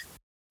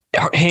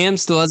 Ham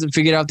still hasn't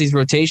figured out these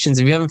rotations.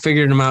 If you haven't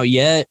figured them out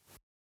yet,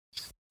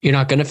 you're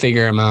not going to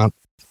figure them out.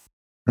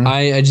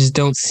 I just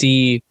don't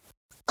see.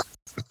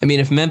 I mean,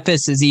 if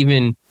Memphis is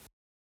even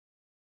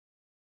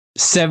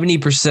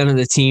 70% of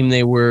the team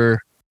they were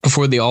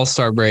before the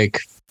All-Star break,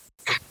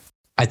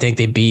 I think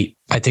they beat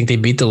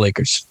the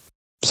Lakers.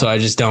 So I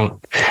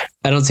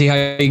don't see how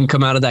you can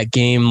come out of that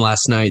game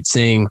last night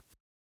saying,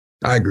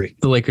 I agree,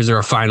 the Lakers are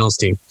a finals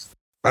team.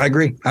 I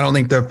agree. I don't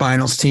think they're a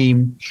finals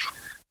team.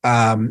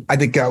 I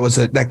think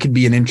that could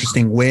be an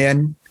interesting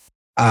win.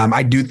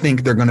 I do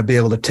think they're going to be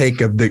able to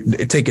take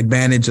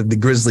advantage of the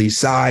Grizzlies'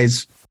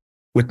 size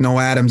with no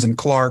Adams and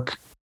Clark.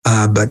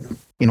 But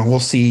we'll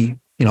see.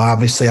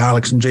 Obviously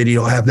Alex and JD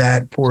will have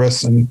that for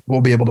us, and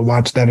we'll be able to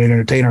watch that and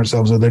entertain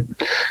ourselves with it.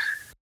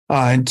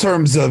 In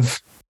terms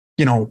of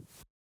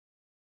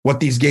what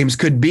these games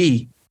could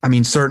be, I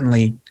mean,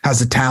 certainly has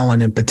the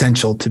talent and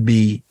potential to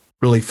be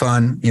really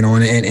fun. I'd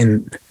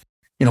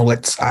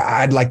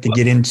like to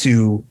get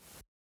into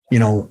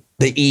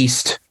the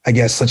East. I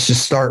guess let's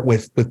just start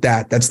with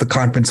that. That's the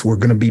conference we're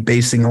going to be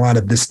basing a lot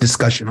of this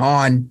discussion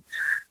on.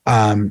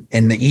 And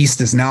the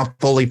East is now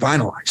fully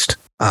finalized.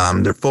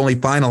 They're fully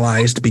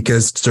finalized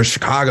because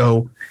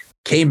Chicago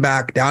came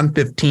back down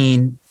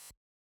 15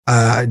 in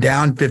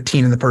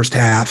the first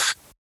half,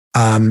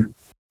 and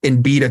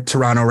beat a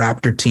Toronto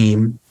Raptor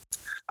team.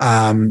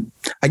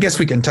 I guess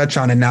we can touch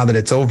on it now that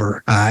it's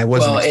over. I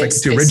wasn't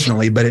expected to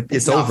originally, but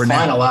it's over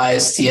now.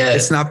 Finalized yet.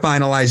 It's not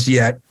finalized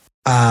yet.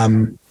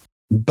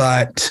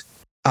 But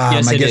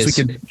yes, I guess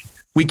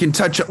we can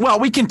touch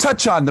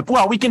on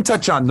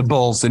the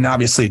Bulls, and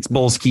obviously it's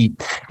Bulls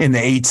Heat in the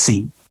 8th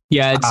seed.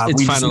 Yeah, it's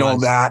we finalized. just know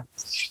that.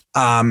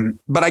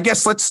 But I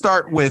guess let's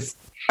start with,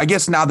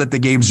 now that the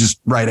game's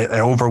just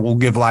over, we'll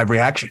give live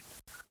reaction.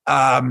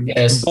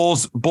 Yes.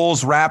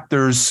 Bulls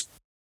Raptors.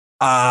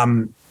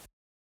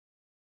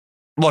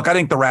 Look, I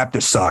think the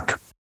Raptors suck.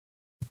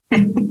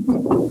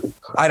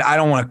 I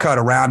don't want to cut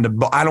around the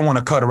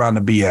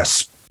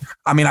BS.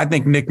 I mean, I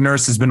think Nick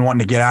Nurse has been wanting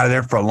to get out of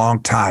there for a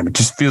long time. It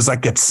just feels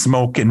like it's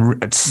smoke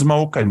and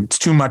it's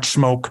too much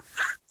smoke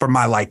for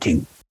my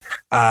liking.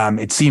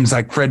 It seems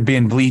like Fred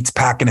VanVleet's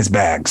packing his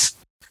bags.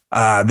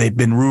 They've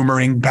been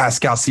rumoring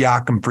Pascal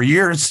Siakam for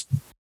years.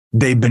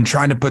 They've been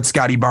trying to put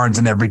Scotty Barnes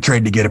in every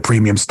trade to get a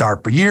premium star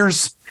for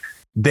years.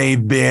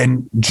 They've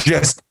been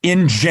just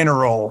in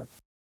general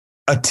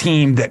a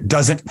team that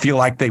doesn't feel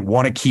like they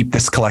want to keep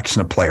this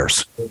collection of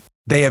players.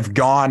 They have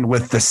gone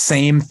with the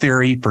same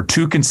theory for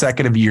 2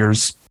 consecutive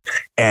years.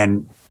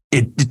 And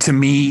to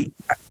me,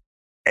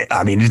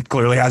 I mean, it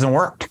clearly hasn't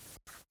worked.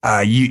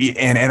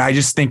 And I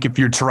just think if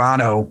you're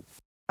Toronto,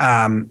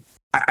 I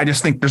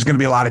just think there's going to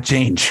be a lot of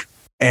change.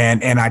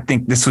 And I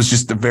think this was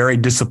just a very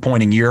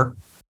disappointing year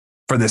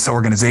for this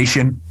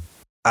organization.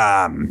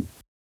 I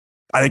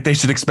think they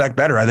should expect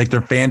better. I think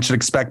their fans should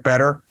expect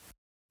better.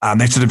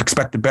 They should have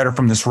expected better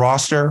from this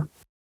roster.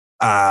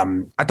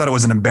 I thought it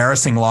was an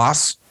embarrassing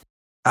loss.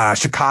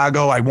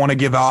 Chicago, I want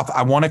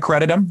to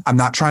credit them. I'm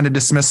not trying to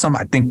dismiss them.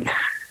 I think,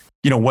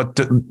 what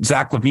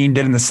Zach LaVine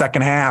did in the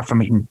second half. I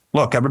mean,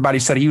 look, everybody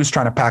said he was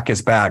trying to pack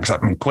his bags. I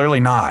mean,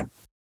 clearly not.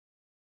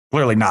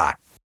 Clearly not.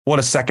 What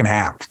a second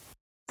half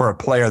for a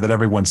player that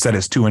everyone said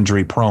is too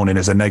injury prone and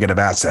is a negative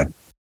asset.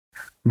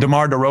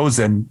 DeMar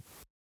DeRozan,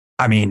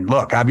 I mean,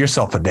 look, have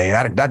yourself a day.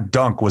 That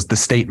dunk was the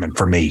statement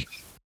for me.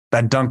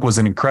 That dunk was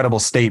an incredible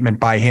statement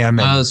by him.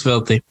 That was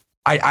filthy.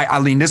 I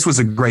mean, this was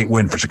a great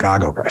win for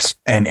Chicago, Chris.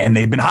 And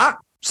they've been hot.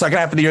 Second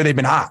half of the year, they've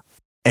been hot.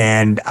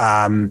 And,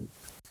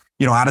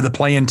 out of the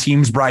play-in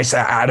teams, Bryce,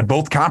 out of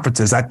both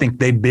conferences, I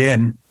think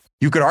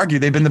you could argue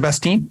they've been the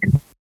best team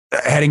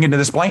heading into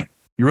this play.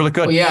 You really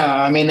could. Well,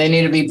 yeah, I mean, they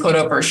need to be put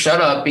up or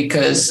shut up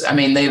because, I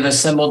mean, they've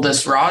assembled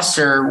this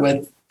roster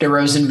with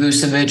DeRozan,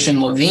 Vucevic, and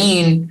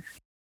LaVine,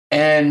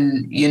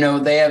 and,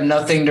 they have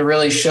nothing to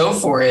really show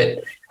for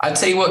it. I'll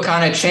tell you what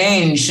kind of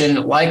changed,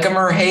 and like them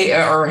or hate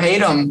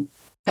them,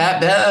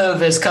 Pat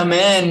Bev has come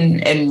in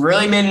and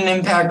really made an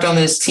impact on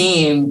this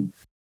team,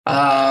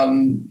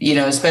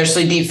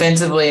 especially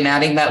defensively and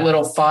adding that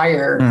little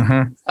fire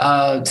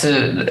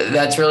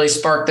that's really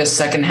sparked this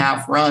second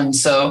half run.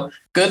 So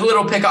good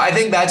little pick. I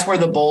think that's where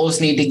the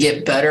Bulls need to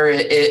get better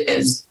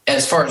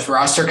as far as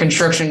roster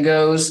construction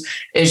goes,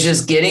 is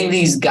just getting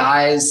these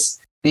guys,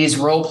 these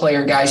role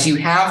player guys. You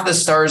have the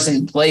stars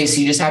in place.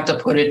 You just have to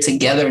put it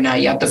together now.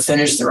 You have to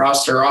finish the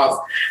roster off.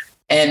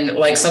 And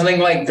like something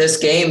like this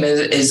game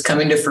is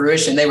coming to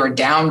fruition. They were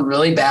down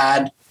really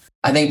bad.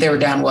 I think they were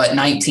down,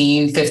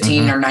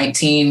 15 or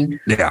 19.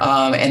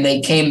 Yeah. And they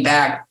came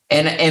back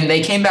and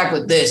they came back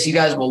with this. You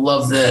guys will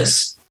love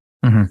this.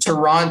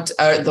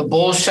 Toronto, the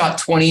Bulls shot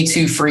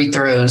 22 free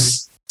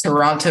throws.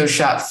 Toronto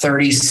shot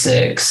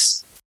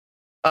 36.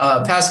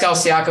 Pascal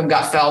Siakam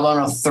got fouled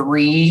on a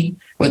 3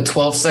 with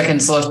 12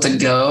 seconds left to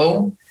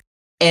go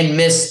and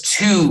missed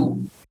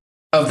 2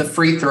 of the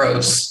free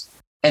throws.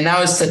 And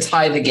that was to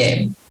tie the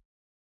game.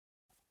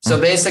 So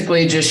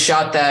basically just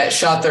shot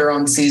their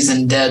own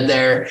season dead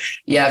there.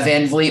 Yeah,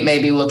 VanVleet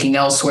may be looking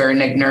elsewhere.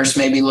 Nick Nurse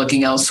may be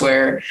looking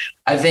elsewhere.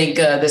 I think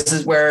this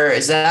is where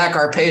Zach,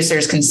 our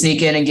Pacers, can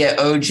sneak in and get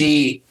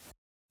OG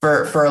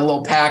for a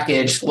little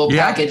package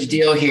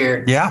deal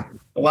here. Yeah.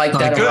 I like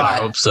that a lot. I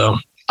hope so.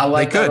 I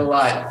like that a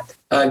lot.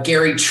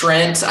 Gary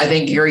Trent, I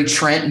think Gary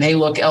Trent may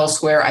look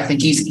elsewhere. I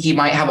think he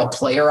might have a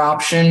player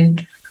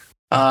option.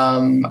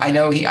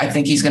 I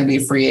think he's going to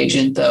be a free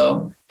agent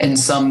though in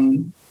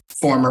some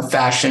form or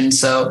fashion.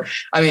 So,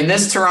 I mean,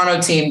 this Toronto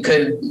team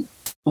could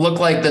look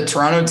like the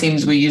Toronto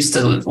teams we used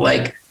to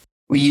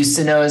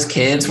know as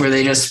kids, where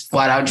they just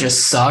flat out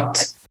just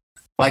sucked.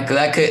 Like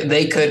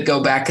they could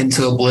go back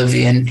into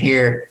oblivion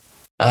here,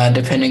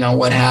 depending on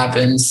what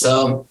happens.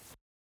 So,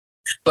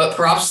 but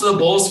props to the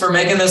Bulls for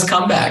making this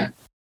comeback.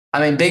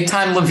 I mean, big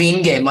time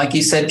LaVine game, like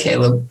you said,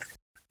 Caleb.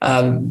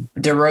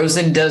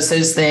 DeRozan does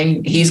his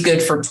thing. He's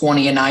good for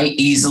 20 a night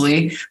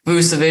easily.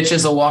 Vucevic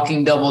is a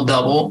walking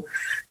double-double.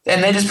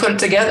 And they just put it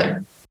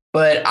together.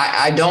 But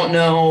I don't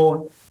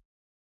know.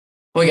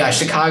 We got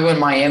Chicago and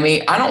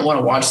Miami. I don't want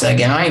to watch that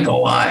game. I ain't going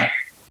to lie.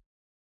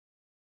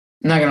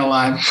 I'm not going to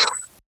lie.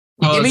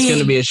 Well, it's going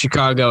to be a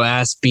Chicago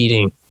ass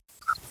beating.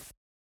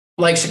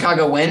 Like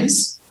Chicago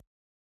wins?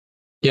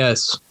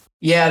 Yes.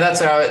 Yeah, that's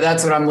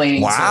what I'm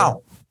leaning to.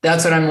 Wow.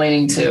 That's what I'm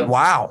leaning to.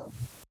 Wow.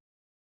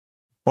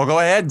 Well, go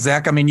ahead,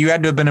 Zach. I mean, you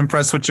had to have been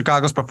impressed with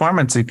Chicago's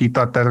performance if you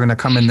thought they were going to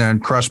come in there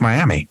and crush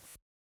Miami.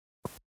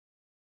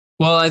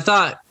 Well,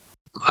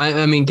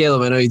 I mean,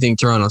 Caleb, I know you think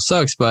Toronto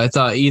sucks, but I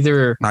thought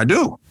I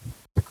do.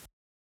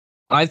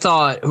 I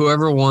thought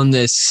whoever won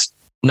this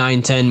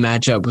 9-10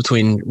 matchup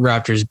between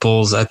Raptors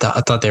Bulls, I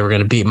thought they were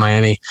going to beat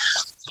Miami,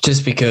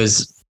 just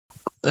because,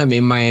 I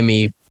mean,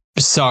 Miami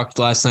sucked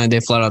last night. They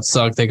flat out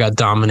sucked. They got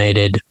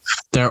dominated.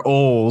 They're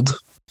old.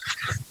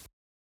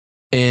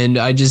 And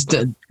I just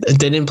they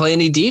didn't play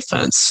any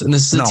defense. And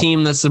this is a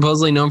team that's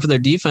supposedly known for their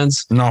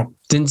defense. No.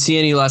 Didn't see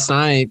any last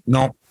night.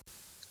 No.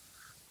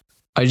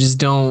 I just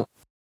don't.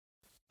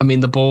 I mean,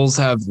 the Bulls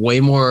have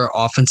way more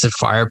offensive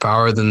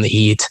firepower than the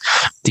Heat.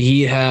 The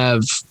Heat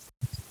have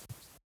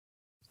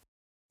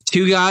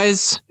two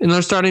guys in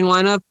their starting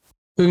lineup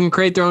who can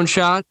create their own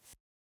shot,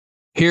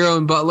 Hero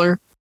and Butler,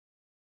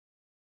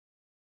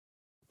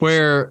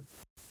 where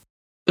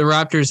the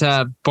Raptors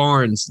have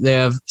Barnes, they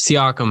have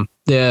Siakam,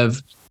 they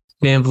have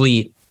Van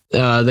Vliet,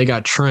 they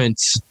got Trent.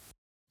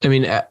 I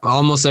mean,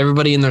 almost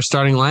everybody in their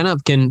starting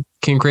lineup can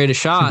create a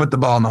shot. Put the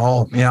ball in the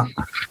hole. Yeah.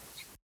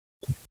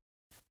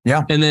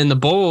 Yeah. And then the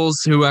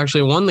Bulls, who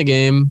actually won the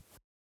game,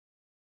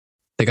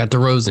 they got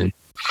DeRozan,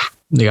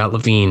 they got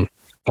Levine.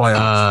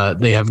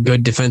 They have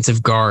good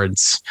defensive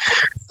guards.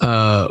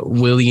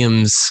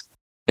 Williams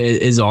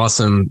is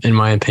awesome, in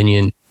my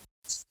opinion.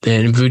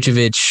 And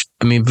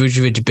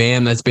Vucevic,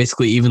 Bam, that's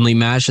basically evenly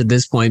matched at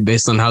this point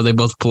based on how they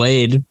both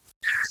played. I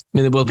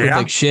mean, they both played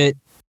like shit.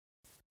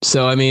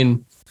 So, I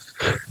mean,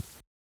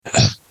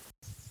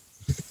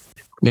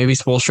 maybe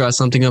Spoelstra has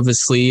something up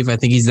his sleeve. I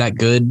think he's that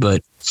good,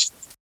 but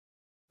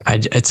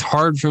it's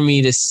hard for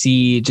me to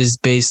see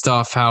just based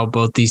off how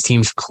both these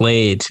teams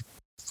played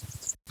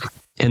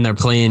in their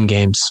play-in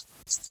games.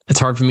 It's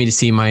hard for me to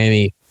see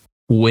Miami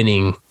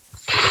winning,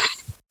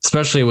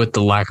 especially with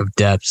the lack of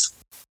depth.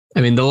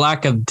 I mean, the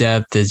lack of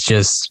depth is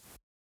just,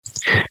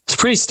 it's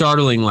pretty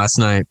startling last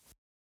night,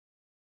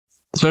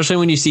 especially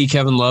when you see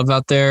Kevin Love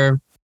out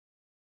there.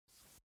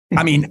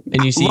 I mean,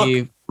 and you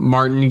see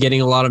Martin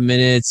getting a lot of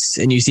minutes,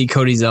 and you see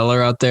Cody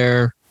Zeller out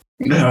there.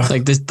 Yeah. It's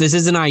like this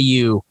isn't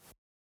IU.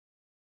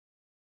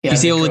 You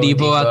see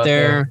Oladipo out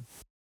there.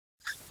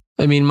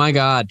 I mean, my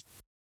God.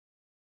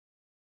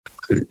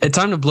 It's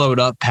time to blow it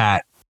up,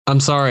 Pat. I'm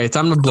sorry. It's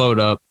time to blow it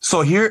up.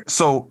 So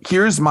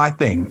here's my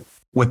thing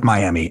with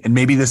Miami, and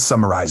maybe this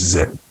summarizes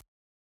it.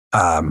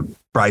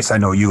 Bryce, I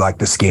know you like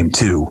this game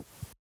too.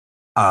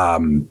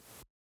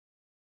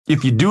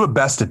 If you do a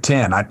best of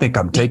 10, I think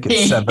I'm taking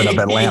 7 of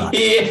Atlanta.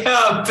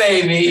 Yeah,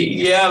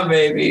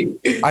 baby.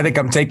 I think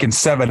I'm taking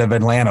 7 of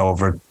Atlanta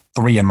over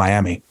 3 in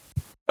Miami.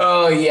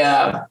 Oh,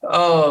 yeah.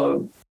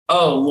 Oh,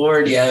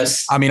 Lord,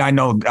 yes. I mean, I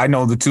know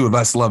the two of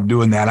us love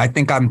doing that. I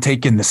think I'm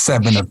taking the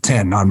 7 of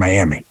 10 on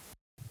Miami.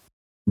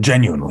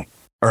 Genuinely.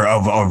 Or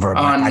over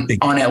I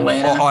think on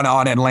Atlanta.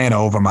 On Atlanta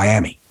over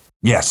Miami.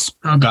 Yes.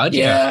 Oh God.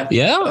 Yeah.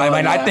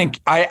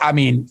 I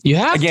mean, you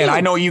have again, to.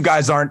 I know you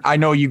guys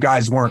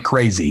weren't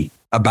crazy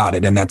about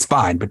it, and that's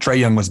fine. But Trae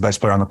Young was the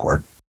best player on the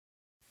court.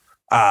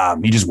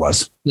 He just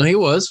was. No, he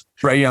was.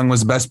 Trae Young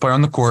was the best player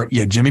on the court. You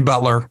had Jimmy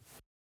Butler,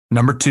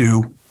 number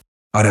 2.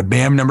 I'd have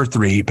Bam, number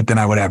 3, but then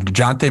I would have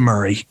DeJounte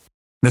Murray.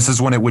 This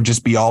is when it would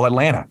just be all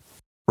Atlanta,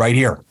 right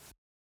here.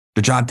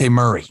 DeJounte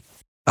Murray,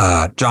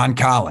 John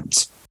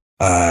Collins,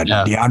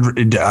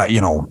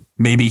 DeAndre,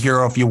 maybe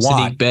Hero if you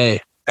want. Sadiq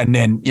Bey. And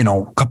then,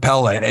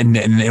 Capella, and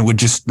it would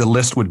just, the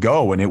list would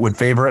go, and it would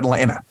favor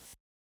Atlanta.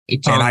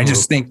 And I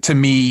just think, to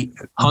me,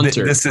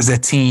 this is a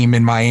team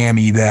in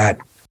Miami that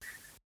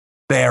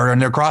they are in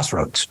their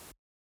crossroads.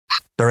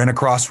 They're in a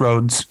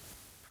crossroads.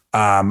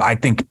 I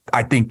think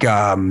I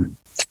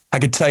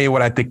could tell you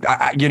what I think.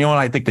 What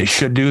I think they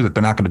should do, that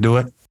they're not going to do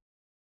it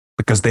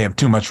because they have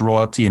too much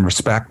royalty and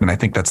respect. And I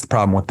think that's the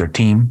problem with their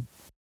team.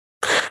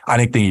 I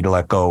think they need to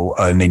let go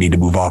and they need to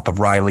move off of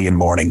Riley and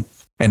Mourning.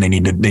 And they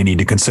need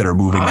to consider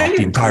moving off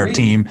the entire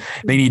team.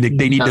 They need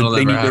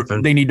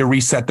to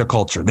reset their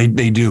culture. They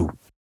do.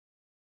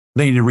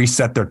 They need to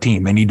reset their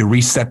team. They need to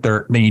reset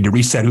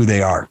who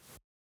they are.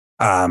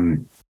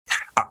 I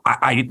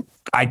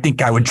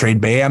think I would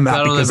trade Bam,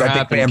 not because I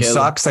think Bam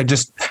sucks.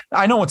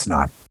 I know it's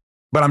not,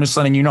 but I'm just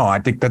letting you know. I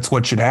think that's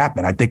what should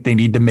happen. I think they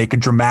need to make a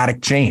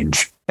dramatic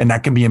change, and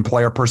that can be in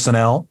player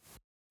personnel.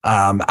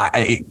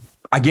 I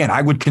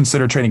would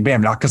consider trading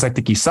Bam, not because I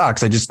think he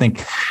sucks.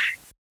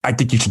 I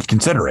think you should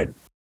consider it.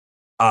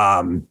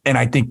 And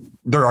I think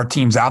there are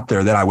teams out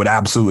there that I would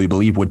absolutely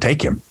believe would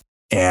take him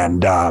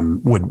and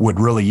would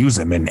really use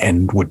him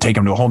and would take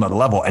him to a whole nother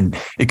level. And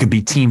it could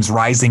be teams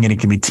rising and it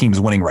could be teams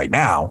winning right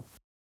now.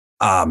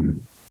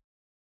 And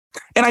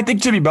I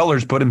think Jimmy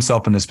Butler's put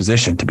himself in this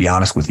position, to be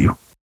honest with you.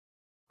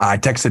 I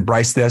texted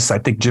Bryce this. I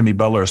think Jimmy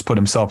Butler has put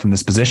himself in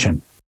this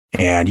position,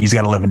 and he's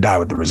got to live and die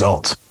with the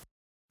results.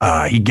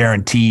 He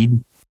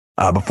guaranteed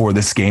before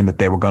this game that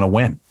they were going to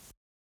win.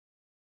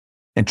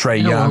 And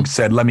Trae Young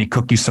said, "Let me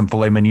cook you some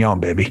filet mignon,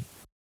 baby."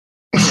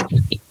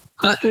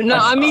 No,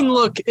 I mean,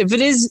 look, if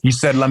it is... He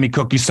said, "Let me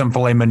cook you some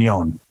filet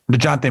mignon."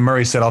 DeJounte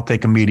Murray said, "I'll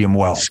take a medium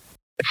well."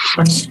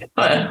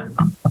 I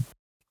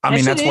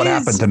mean, that's what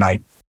happened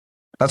tonight.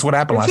 That's what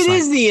happened last night. If it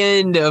is the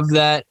end of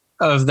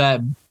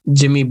that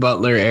Jimmy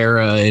Butler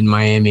era in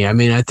Miami, I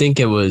mean, I think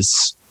it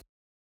was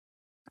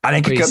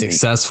pretty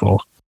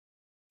successful.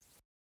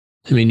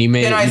 I mean, he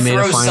made a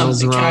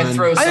finals run.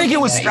 I think it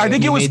was good. I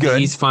think it was good.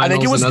 He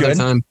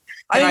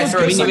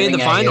made the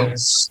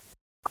finals.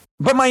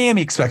 But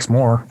Miami expects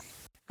more.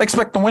 They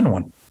expect to win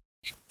one.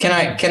 Can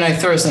I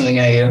throw something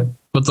at you?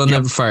 But they'll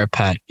never fire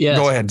Pat. Yeah.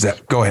 Go ahead,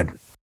 Zach. Go ahead.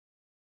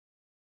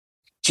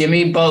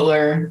 Jimmy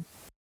Butler,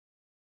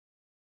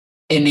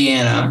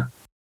 Indiana.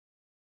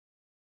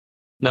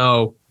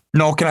 No.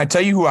 Can I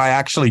tell you who I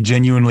actually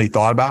genuinely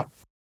thought about?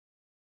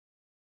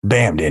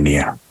 Bam to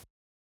Indiana.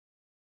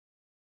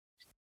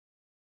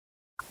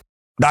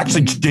 I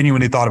actually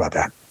genuinely thought about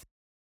that.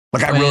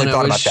 Like, I really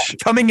thought about that.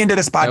 Coming into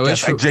this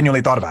podcast, I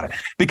genuinely thought about it.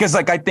 Because,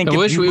 like, I think I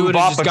wish we would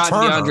have just gotten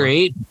DeAndre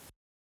Ayton.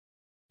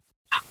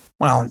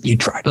 Well, you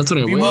tried. That's what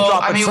it was. If you moved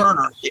off of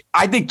Turner,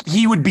 I think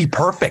he would be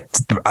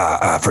perfect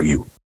for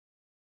you,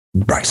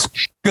 Bryce.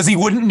 Because he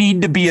wouldn't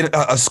need to be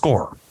a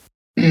scorer.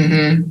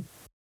 Mm-hmm.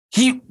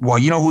 Well,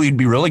 you know who he'd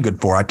be really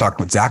good for? I talked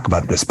with Zach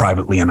about this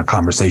privately in a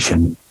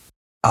conversation.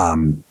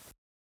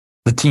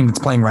 The team that's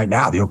playing right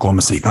now, the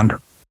Oklahoma City Thunder.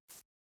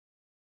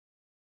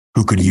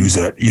 Who could use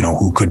it,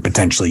 who could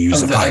potentially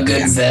use a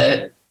good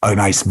vet. A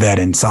nice vet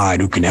inside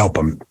who can help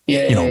him,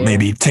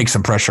 maybe take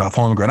some pressure off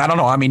Holmgren. I don't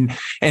know. I mean,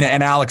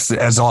 and Alex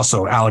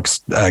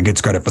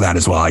gets credit for that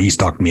as well. He's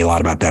talked to me a lot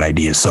about that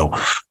idea. So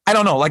I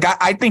don't know. Like,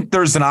 I think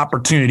there's an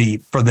opportunity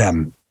for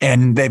them,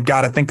 and they've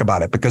got to think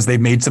about it because they've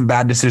made some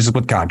bad decisions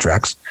with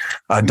contracts.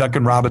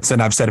 Duncan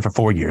Robinson, I've said it for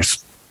 4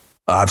 years.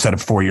 I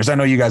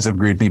know you guys have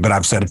agreed with me, but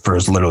I've said it for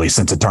literally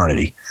since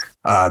eternity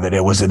that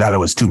it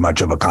was too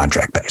much of a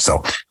contract pay.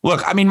 So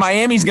look, I mean,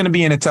 Miami's going to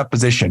be in a tough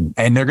position,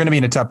 and they're going to be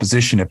in a tough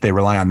position if they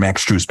rely on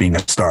Max Strus being a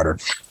starter.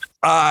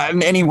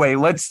 Anyway,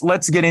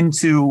 let's get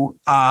into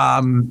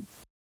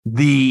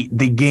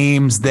the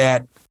games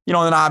that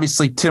and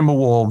obviously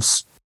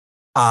Timberwolves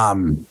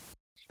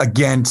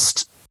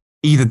against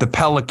either the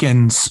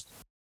Pelicans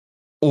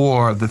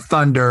or the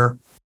Thunder.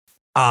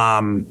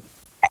 I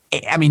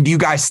mean, do you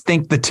guys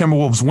think the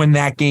Timberwolves win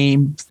that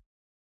game?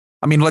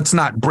 I mean, let's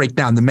not break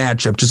down the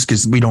matchup just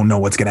because we don't know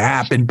what's going to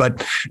happen.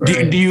 But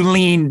do you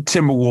lean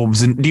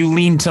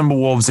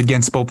Timberwolves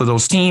against both of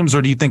those teams,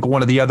 or do you think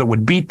one or the other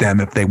would beat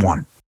them if they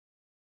won?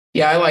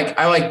 Yeah,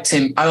 I like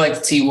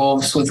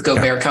T-Wolves with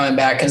Gobert coming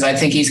back because I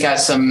think he's got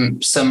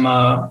some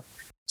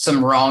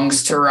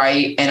wrongs to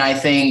right, and I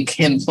think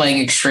him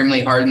playing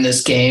extremely hard in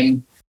this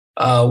game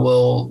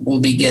will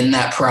begin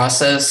that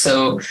process.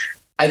 So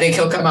I think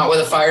he'll come out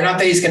with a fire. Not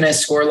that he's going to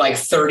score like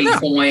 30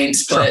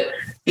 points, but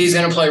he's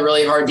going to play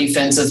really hard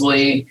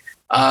defensively.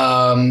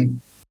 And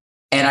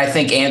I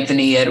think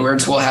Anthony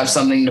Edwards will have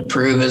something to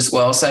prove as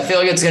well. So I feel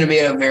like it's going to be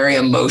a very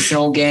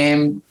emotional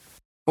game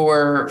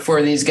for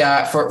these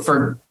guys,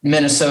 for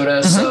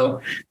Minnesota. Mm-hmm. So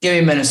give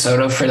me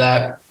Minnesota for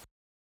that.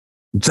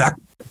 Zach?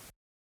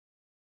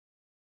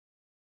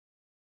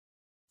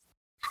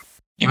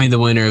 Give me the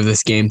winner of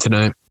this game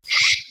tonight.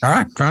 All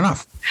right, fair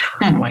enough.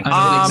 Oh my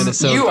God,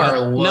 you are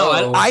low.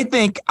 No, I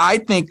think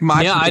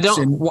my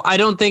prediction. I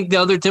don't think the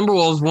other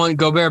Timberwolves want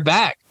Gobert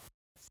back.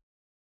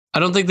 I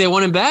don't think they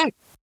want him back.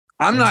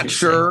 I'm not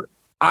sure.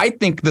 I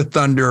think the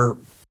Thunder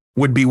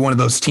would be one of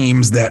those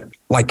teams that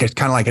kind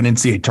of like an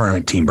NCAA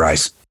tournament team,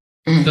 Bryce.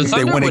 The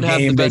Thunder they win a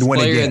game, they'd win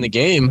a game. In the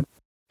game,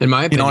 in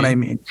my opinion. You know what I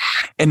mean?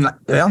 And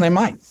they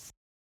might.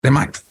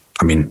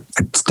 I mean,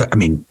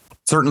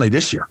 certainly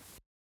this year.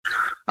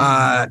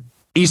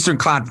 Eastern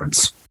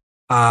Conference.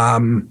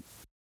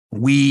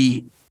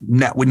 We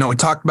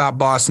talked about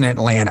Boston,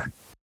 Atlanta,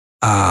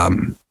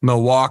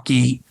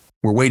 Milwaukee.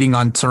 We're waiting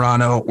on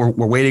Toronto.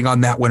 We're waiting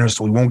on that winner,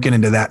 so we won't get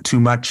into that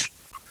too much.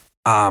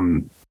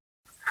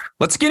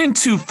 Let's get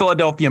into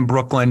Philadelphia and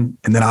Brooklyn,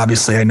 and then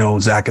obviously I know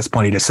Zach has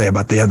plenty to say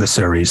about the other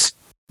series.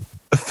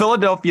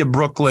 Philadelphia,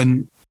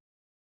 Brooklyn.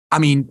 I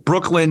mean,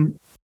 Brooklyn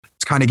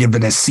is kind of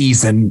given a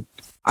season.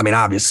 I mean,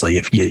 obviously,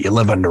 if you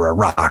live under a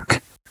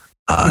rock,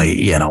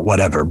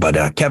 whatever.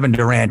 But Kevin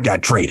Durant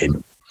got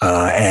traded.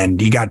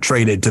 And he got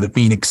traded to the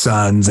Phoenix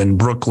Suns, and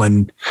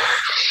Brooklyn,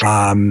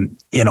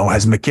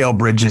 has Mikal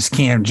Bridges,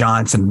 Cam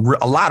Johnson,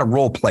 a lot of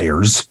role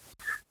players.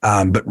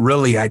 But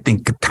really, I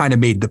think kind of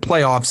made the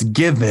playoffs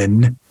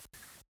given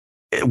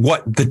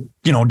what the,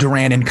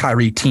 Durant and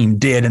Kyrie team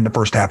did in the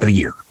first half of the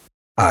year.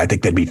 I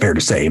think that'd be fair to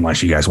say,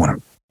 unless you guys want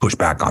to push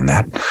back on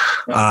that.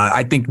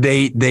 I think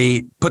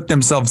they put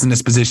themselves in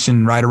this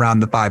position right around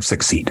the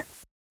 5-6 seed.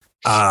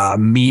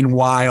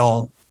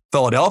 Meanwhile,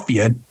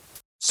 Philadelphia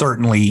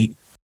certainly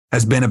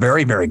has been a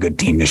very, very good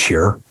team this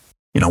year.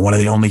 One of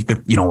the only,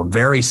 a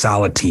very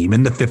solid team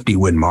in the 50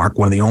 win mark,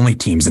 one of the only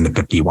teams in the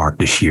 50 mark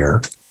this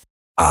year.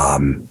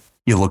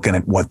 You're looking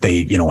at what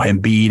they,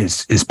 Embiid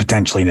is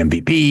potentially an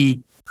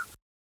MVP.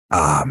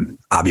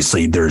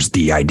 Obviously, there's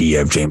the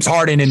idea of James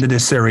Harden into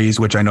this series,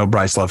 which I know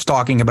Bryce loves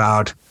talking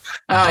about.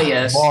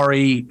 Yes.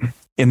 Murray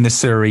in the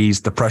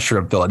series, the pressure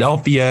of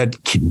Philadelphia,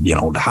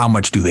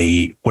 what do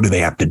they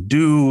have to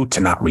do to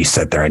not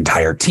reset their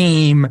entire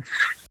team?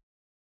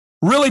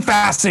 Really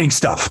fascinating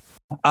stuff.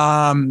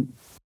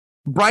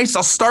 Bryce,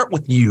 I'll start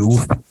with you.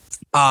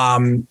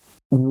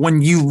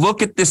 When you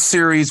look at this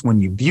series,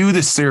 when you view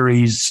the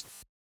series,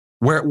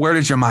 where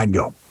does your mind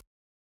go?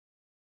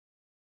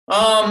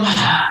 Well,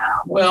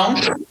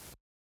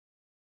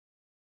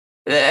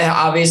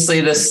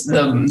 obviously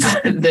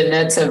the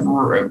Nets have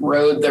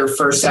rode their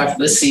first half of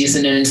the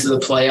season into the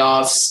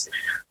playoffs.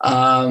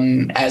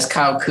 As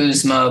Kyle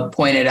Kuzma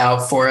pointed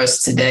out for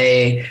us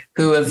today,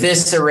 who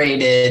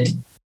eviscerated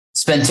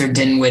Spencer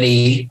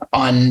Dinwiddie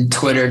on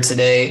Twitter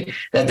today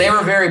that they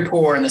were very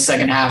poor in the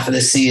second half of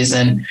the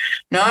season.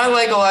 Now, I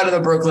like a lot of the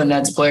Brooklyn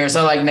Nets players.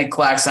 I like Nick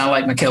Claxton. I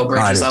like Mikal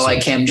Bridges. I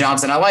like Cam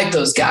Johnson. I like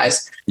those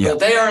guys. Yeah.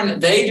 But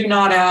they do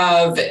not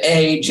have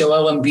a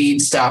Joel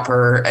Embiid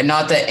stopper, and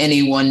not that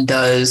anyone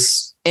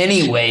does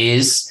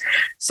anyways.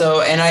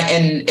 So,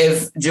 and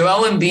if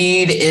Joel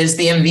Embiid is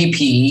the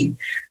MVP,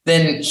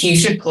 then he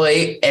should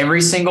play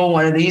every single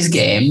one of these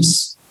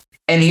games,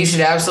 and he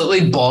should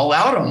absolutely ball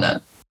out on them.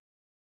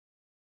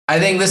 I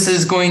think this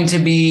is going to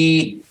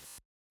be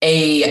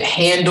a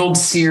handled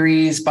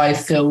series by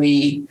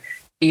Philly.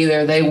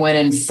 Either they win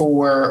in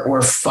 4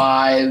 or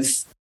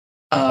 5.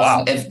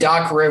 Wow. If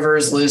Doc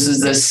Rivers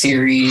loses this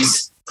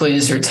series,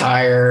 please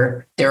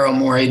retire. Daryl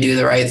Morey, do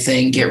the right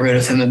thing. Get rid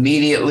of him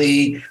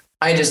immediately.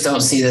 I just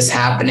don't see this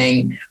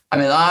happening. I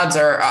mean, the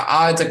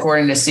odds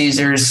according to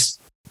Caesars,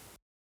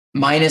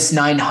 minus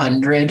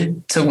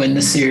 900 to win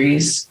the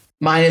series.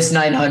 Minus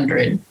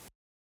 900.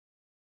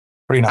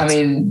 Pretty nice. I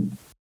mean,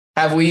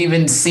 have we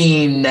even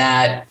seen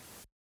that?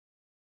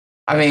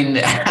 I mean,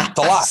 it's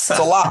a lot. It's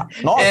a lot.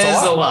 No,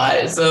 it's a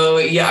lot. So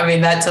yeah, I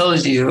mean, that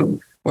tells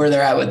you where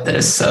they're at with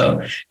this.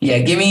 So yeah,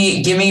 give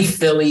me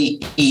Philly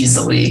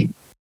easily.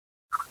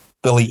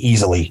 Philly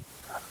easily.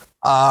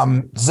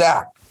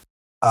 Zach,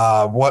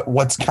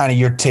 what's kind of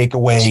your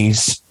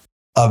takeaways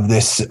of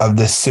this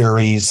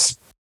series?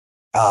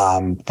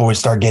 Before we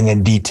start getting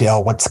in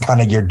detail, what's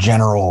kind of your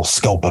general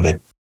scope of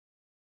it?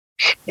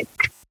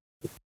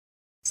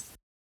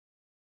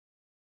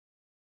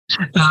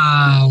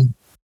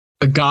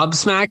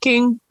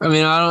 Gobsmacking. I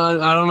mean,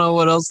 I don't know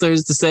what else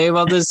there's to say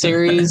about this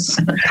series.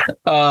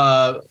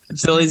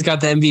 Philly's got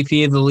the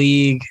MVP of the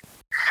league.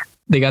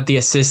 They got the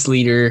assist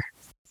leader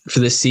for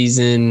this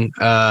season.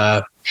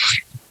 I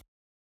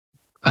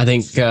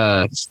think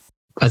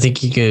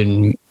you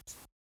can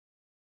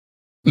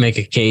make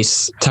a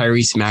case.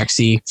 Tyrese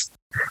Maxey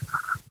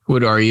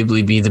would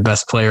arguably be the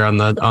best player on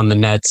the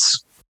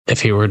Nets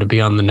if he were to be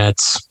on the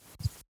Nets.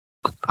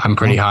 I'm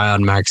pretty high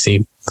on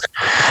Maxey,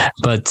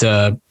 but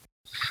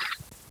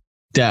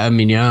yeah, I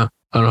mean, yeah,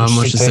 I don't have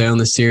much to say on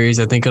the series.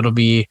 I think it'll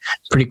be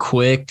pretty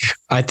quick.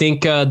 I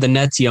think the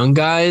Nets young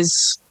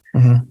guys,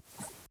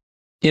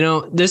 you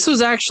know, this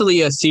was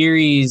actually a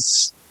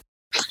series.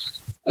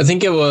 I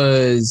think it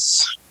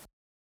was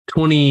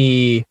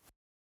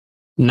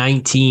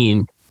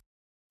 2019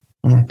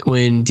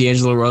 when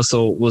D'Angelo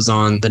Russell was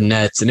on the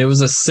Nets, and it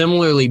was a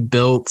similarly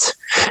built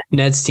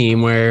Nets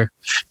team where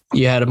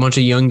you had a bunch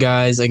of young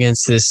guys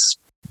against this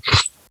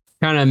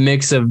kind of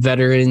mix of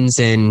veterans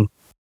and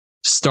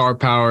star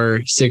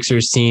power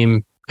Sixers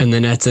team, and the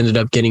Nets ended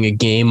up getting a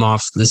game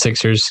off the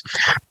Sixers.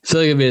 I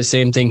feel like it'll be the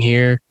same thing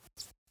here,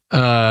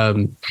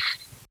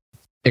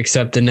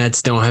 except the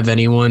Nets don't have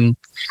anyone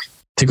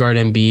to guard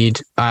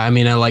Embiid. I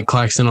mean, I like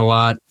Claxton a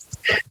lot,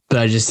 but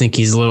I just think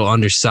he's a little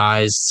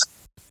undersized,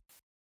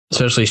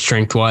 especially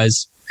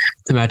strength-wise,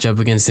 to match up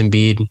against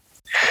Embiid.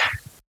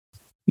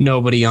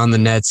 Nobody on the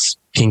Nets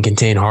can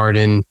contain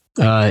Harden.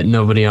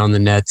 Nobody on the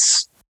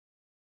Nets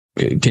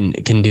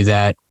can do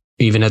that,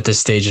 even at this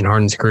stage in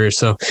Harden's career.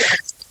 So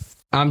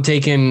I'm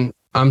taking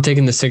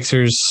the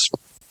Sixers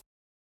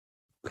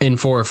in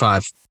 4 or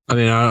 5. I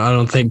mean, I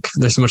don't think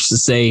there's much to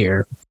say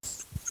here.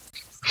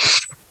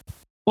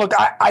 Look,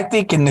 I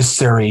think in this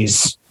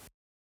series,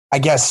 I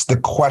guess the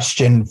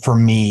question for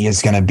me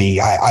is going to be,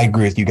 I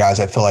agree with you guys.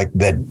 I feel like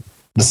that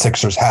the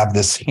Sixers have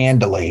this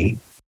handily,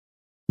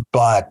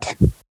 but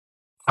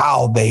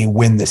how they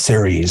win the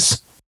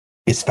series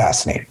is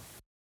fascinating.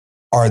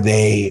 Are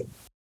they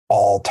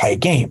all tight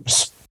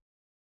games?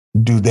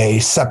 Do they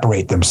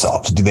separate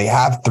themselves? Do they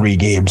have 3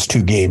 games,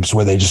 2 games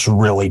where they just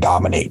really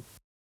dominate?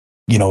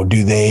 You know,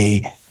 do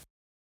they,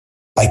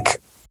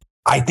 like,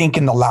 I think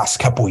in the last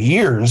couple of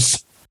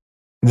years,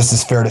 this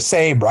is fair to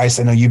say, Bryce,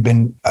 I know you've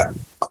been a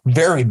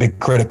very big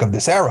critic of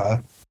this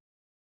era,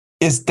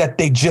 is that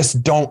they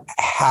just don't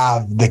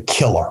have the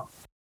killer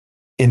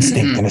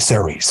instinct in a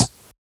series.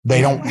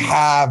 They don't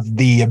have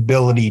the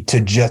ability to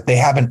they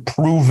haven't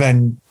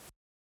proven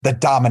the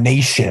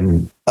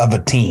domination of a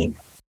team.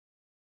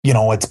 You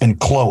know, it's been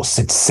close.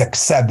 It's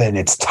 6-7.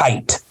 It's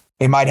tight.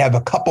 They might have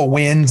a couple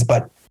wins,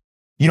 but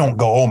you don't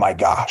go, oh my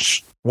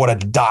gosh, what a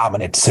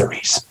dominant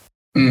series.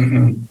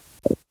 Mm-hmm.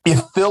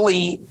 If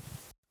Philly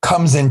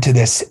comes into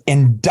this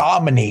and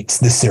dominates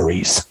the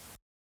series,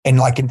 and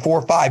like in 4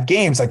 or 5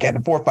 games, I'm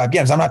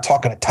not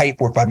talking a tight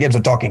 4 or 5 games.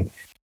 I'm talking,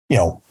 you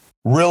know,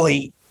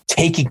 really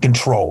taking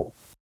control,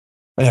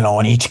 you know,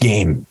 in each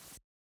game.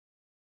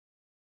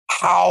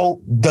 How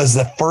does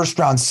the first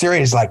round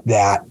series like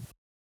that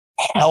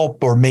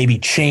help or maybe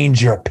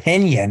change your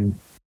opinion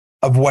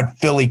of what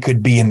Philly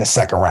could be in the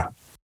second round?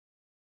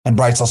 And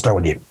Bryce, I'll start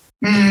with you.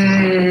 I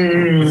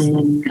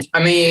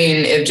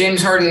mean, if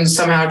James Harden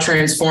somehow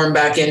transformed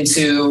back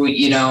into,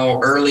 you know,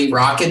 early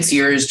Rockets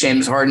years,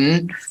 James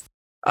Harden,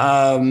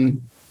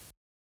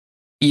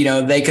 you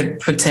know, they could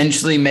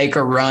potentially make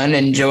a run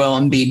and Joel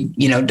Embiid,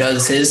 you know,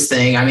 does his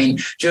thing. I mean,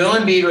 Joel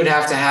Embiid would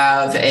have to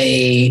have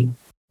an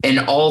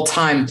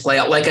all-time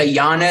play, like a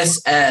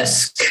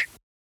Giannis-esque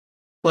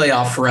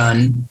playoff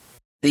run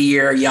the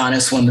year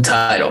Giannis won the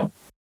title.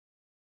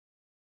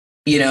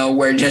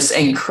 We're just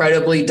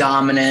incredibly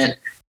dominant.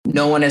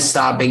 No one is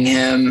stopping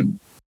him.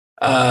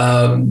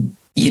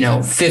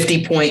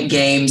 50-point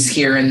games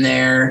here and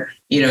there,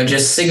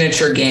 just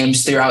signature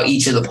games throughout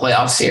each of the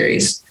playoff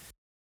series.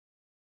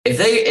 If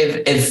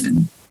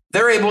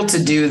they're able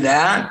to do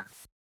that,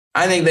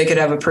 I think they could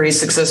have a pretty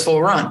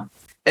successful run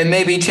and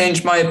maybe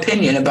change my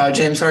opinion about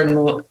James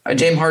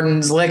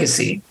Harden's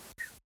legacy.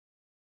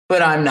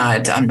 But I'm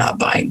not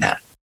buying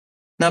that.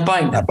 Not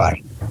buying.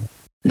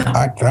 No. All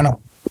right, fair enough.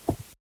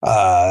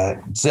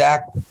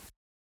 Zach,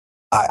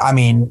 I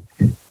mean,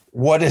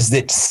 what does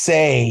it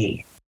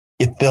say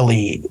if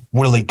Philly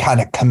really kind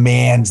of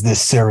commands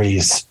this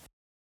series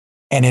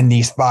and in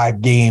these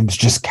 5 games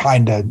just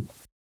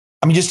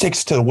just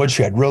takes it to the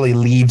woodshed, really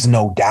leaves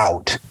no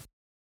doubt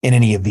in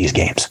any of these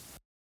games?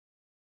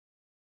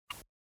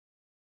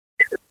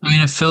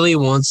 If Philly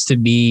wants to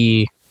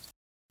be,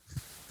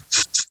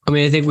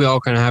 I think we all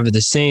kind of have it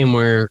the same,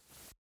 where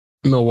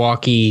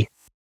Milwaukee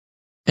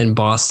and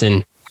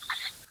Boston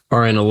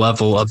are in a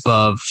level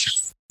above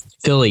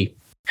Philly.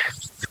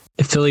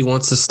 If Philly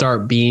wants to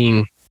start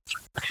being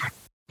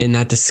in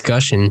that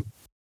discussion,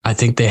 I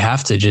think they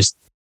have to just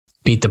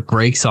beat the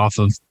brakes off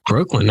of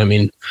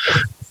Brooklyn.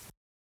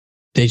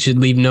 They should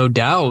leave no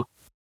doubt.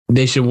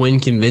 They should win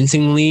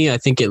convincingly. I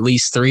think at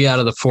least 3 out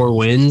of the 4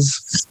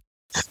 wins.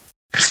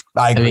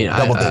 I agree.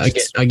 Double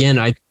digits.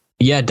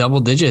 Double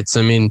digits.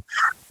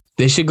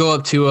 They should go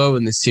up 2-0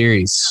 in the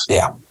series.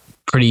 Yeah.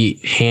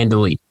 Pretty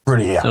handily.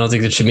 Yeah. I don't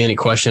think there should be any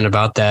question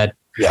about that.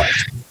 Yeah.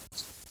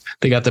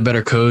 They got the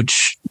better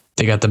coach.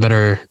 They got the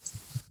better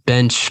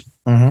bench.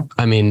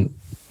 Mm-hmm.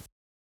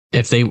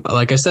 If they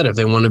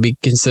want to be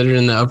considered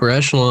in the upper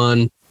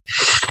echelon,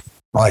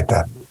 I like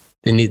that.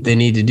 They need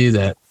to do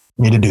that.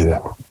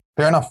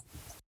 Fair enough.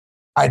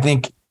 I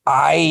think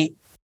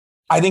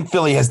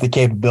Philly has the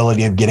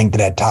capability of getting to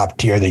that top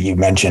tier that you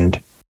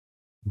mentioned,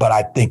 but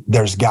I think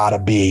there's got to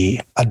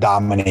be a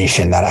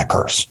domination that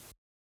occurs.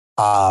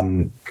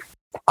 I'm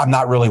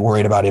not really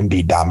worried about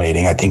Embiid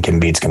dominating. I think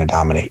Embiid's going to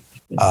dominate.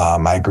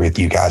 I agree with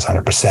you guys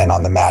 100%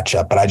 on the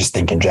matchup, but I just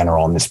think in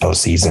general in this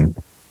postseason,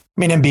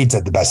 Embiid's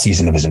had the best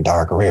season of his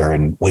entire career,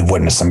 and we've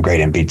witnessed some great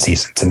Embiid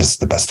seasons, and this is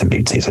the best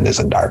Embiid season of his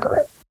entire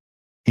career.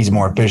 He's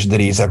more efficient than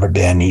he's ever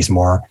been. He's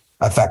more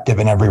effective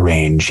in every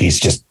range. He's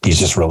just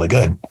really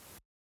good.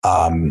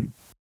 To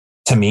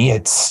me,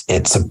 and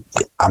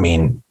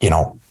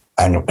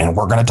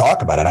we're going to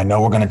talk about it. I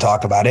know we're going to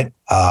talk about it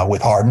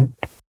with Harden.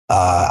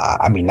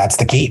 That's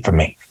the key for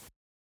me.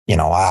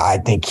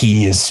 I think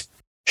he has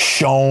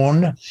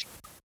shown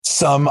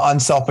some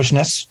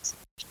unselfishness.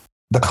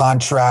 The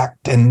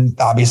contract and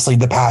obviously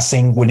the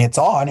passing when it's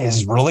on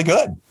is really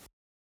good.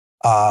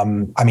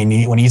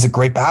 When he's a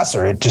great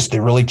passer, it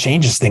really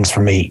changes things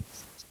for me.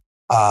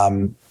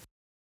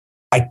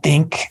 I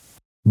think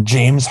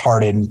James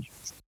Harden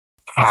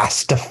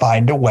has to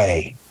find a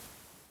way,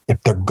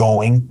 if they're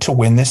going to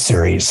win this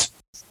series,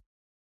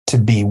 to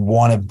be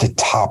one of the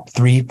top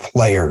 3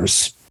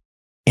 players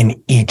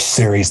in each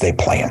series they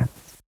play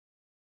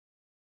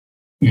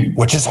in,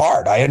 which is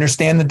hard. I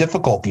understand the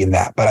difficulty in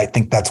that, but I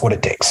think that's what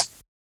it takes.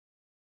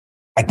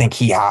 I think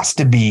he has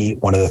to be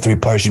one of the 3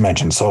 players you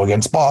mentioned. So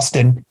against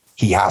Boston,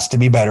 he has to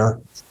be better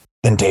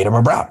than Tatum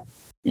or Brown.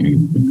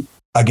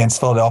 Against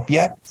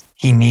Philadelphia,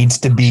 he needs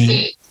to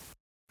be,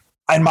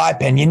 in my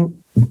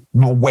opinion,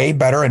 way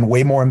better and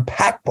way more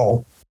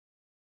impactful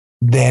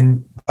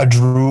than a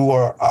Drew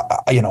or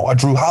a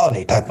Drew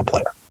Holiday type of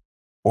player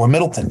or a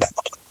Middleton type of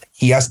player.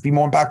 He has to be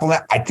more impactful than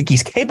that. I think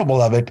he's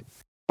capable of it,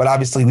 but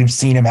obviously we've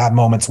seen him have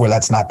moments where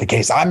that's not the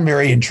case. I'm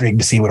very intrigued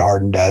to see what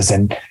Harden does,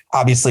 and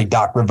obviously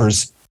Doc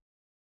Rivers,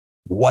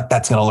 what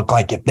that's going to look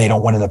like if they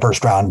don't win in the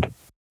first round.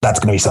 That's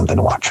going to be something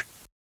to watch.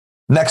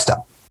 Next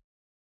up,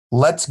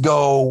 let's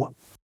go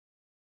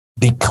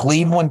the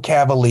Cleveland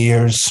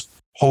Cavaliers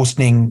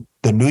hosting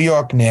the New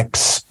York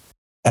Knicks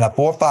in a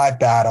 4-5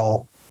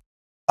 battle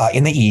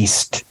in the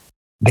East.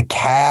 The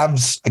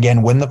Cavs,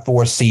 again, win the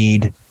 4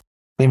 seed.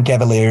 Cleveland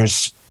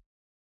Cavaliers,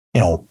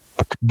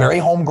 very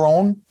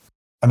homegrown.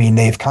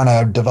 They've kind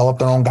of developed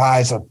their own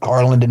guys,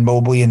 Garland and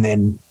Mobley, and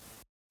then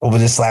over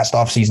this last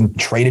offseason,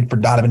 traded for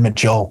Donovan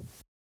Mitchell,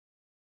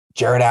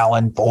 Jared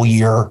Allen, full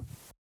year.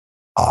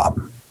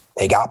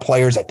 They got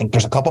players. I think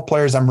there's a couple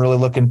players I'm really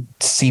looking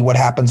to see what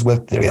happens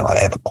with. They have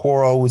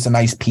Okoro, who's a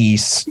nice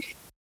piece.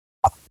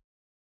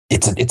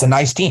 It's a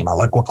nice team. I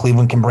like what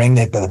Cleveland can bring.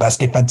 They're the best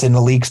defense in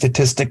the league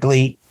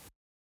statistically.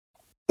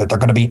 That they're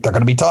going to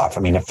be tough. A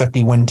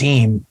 50-win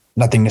team,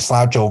 nothing to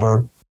slouch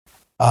over.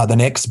 The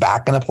Knicks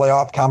back in the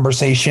playoff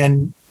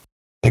conversation.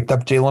 Picked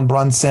up Jalen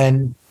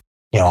Brunson.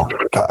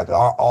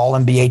 All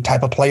NBA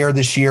type of player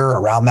this year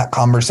around that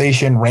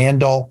conversation.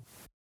 Randall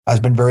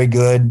has been very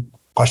good.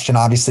 Question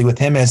obviously with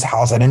him is,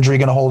 how's that injury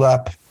going to hold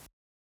up?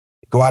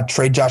 Go out,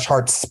 trade Josh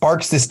Hart,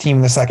 sparks this team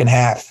in the second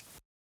half.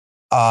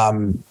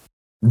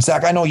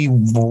 Zach, I know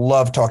you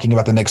love talking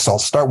about the Knicks, so I'll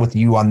start with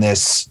you on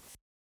this.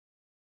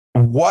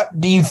 What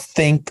do you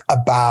think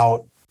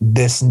about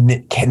this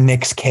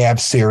Knicks-Cavs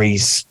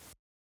series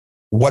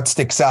what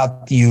sticks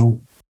out to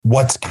you?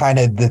 What's kind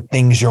of the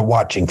things you're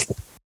watching?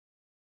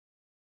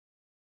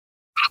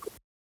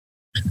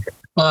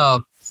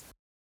 Well,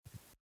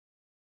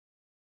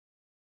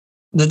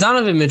 the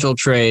Donovan Mitchell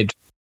trade,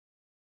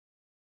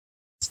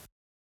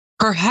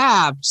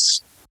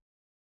 perhaps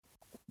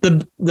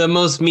the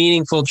most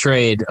meaningful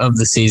trade of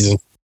the season.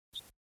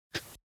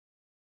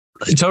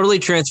 It totally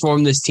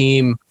transformed this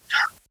team.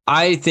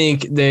 I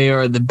think they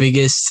are the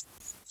biggest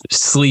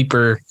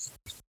sleeper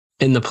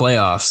in the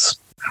playoffs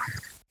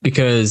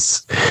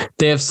because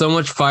they have so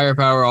much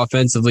firepower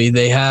offensively.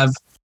 They have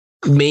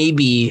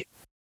maybe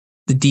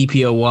the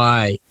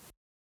DPOY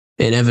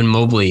and Evan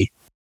Mobley.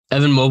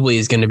 Evan Mobley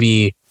is going to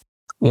be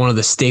one of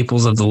the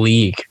staples of the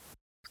league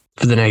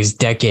for the next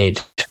decade.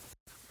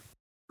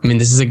 I mean,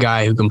 this is a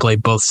guy who can play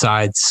both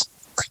sides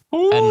at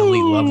an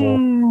elite level.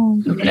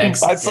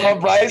 I saw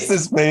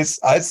Bryce's face.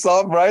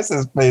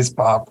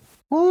 Pop.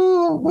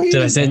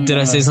 Did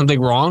I say something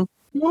wrong?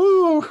 Did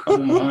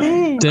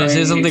I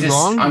say something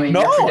wrong? I mean,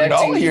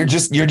 no. You're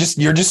just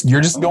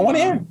going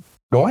in.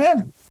 Go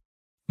ahead.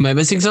 Am I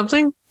missing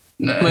something?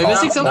 No, Am I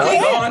missing something?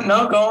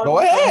 Go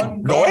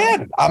ahead. Go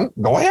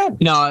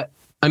ahead. No,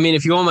 I mean,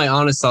 if you want my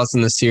honest thoughts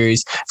on this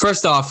series,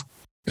 first off,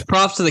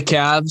 props to the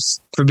Cavs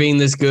for being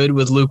this good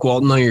with Luke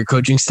Walton on your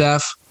coaching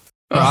staff.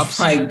 Props.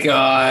 Oh my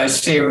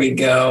gosh, here we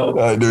go.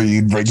 I knew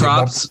you'd bring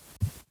props.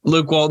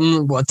 Luke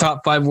Walton,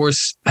 top 5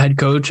 worst head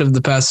coach of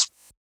the past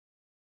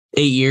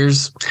 8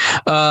 years.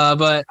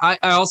 But I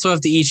also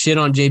have to eat shit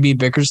on JB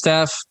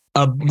Bickerstaff,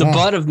 the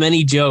butt of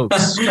many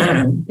jokes.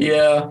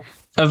 Yeah.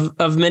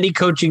 Of many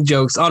coaching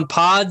jokes on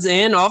pods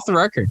and off the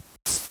record,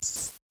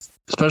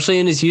 especially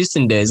in his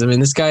Houston days. I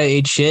mean, this guy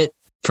ate shit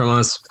from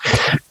us,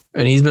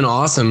 and he's been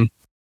awesome.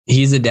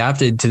 He's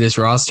adapted to this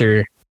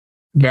roster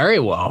very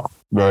well.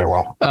 Very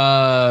well.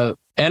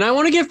 And I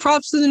want to give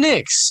props to the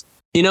Knicks.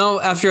 You know,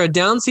 after a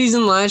down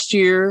season last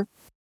year,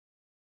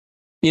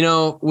 you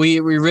know, we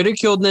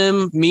ridiculed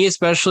them, me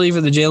especially,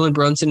 for the Jalen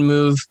Brunson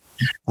move.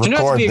 Turned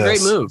out to be a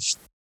great move.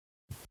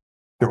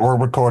 We're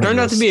recording. Turned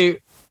out to be.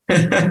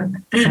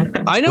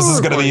 I know this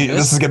is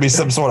gonna be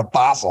some sort of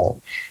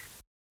fossil.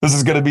 This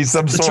is gonna be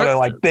some sort of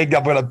like thing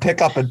I'm gonna pick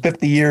up in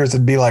 50 years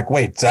and be like,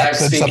 wait, Zach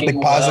said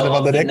something positive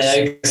on the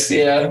Knicks.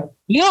 Yeah.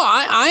 No,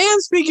 I am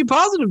speaking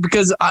positive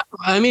because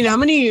I mean, I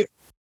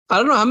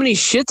don't know how many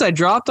shits I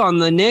dropped on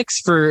the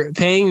Knicks for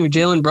paying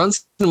Jalen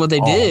Brunson what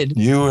they did.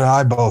 You and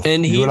I both.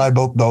 You and I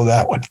both know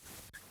that one.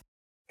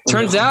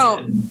 Turns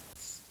out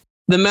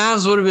the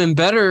Mavs would have been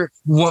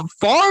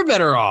far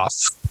better off.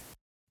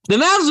 The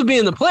Mavs would be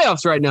in the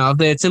playoffs right now if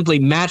they had simply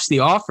matched the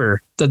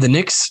offer that the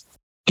Knicks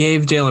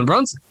gave Jalen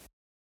Brunson.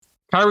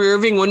 Kyrie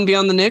Irving wouldn't be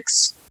on the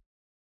Knicks,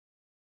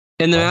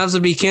 and the Mavs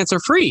would be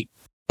cancer-free.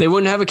 They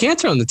wouldn't have a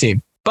cancer on the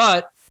team.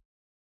 But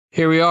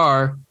here we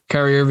are,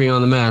 Kyrie Irving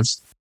on the Mavs.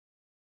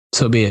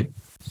 So be it.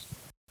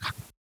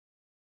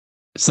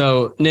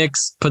 So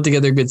Knicks put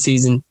together a good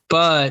season,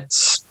 but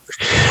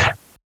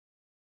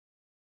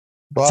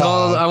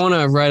I want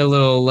to write a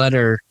little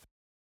letter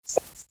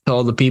to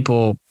all the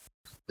people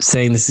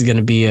saying this is going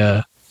to be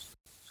a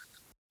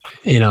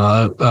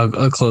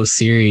close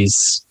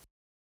series.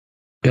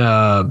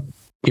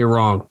 You're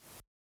wrong.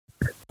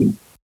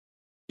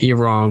 You're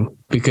wrong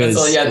because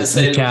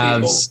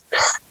the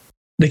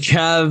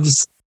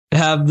Cavs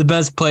have the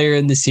best player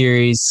in the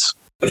series,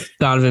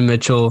 Donovan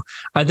Mitchell.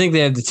 I think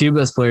they have the 2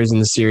 best players in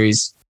the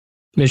series,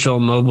 Mitchell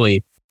and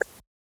Mobley.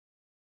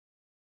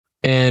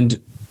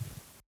 And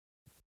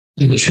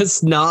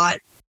just not.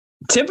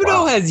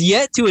 Thibodeau has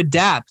yet to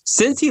adapt.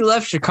 Since he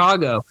left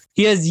Chicago,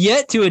 he has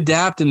yet to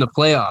adapt in the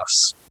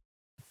playoffs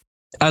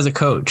as a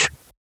coach.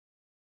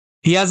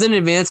 He hasn't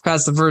advanced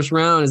past the first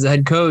round as a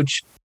head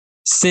coach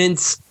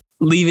since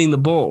leaving the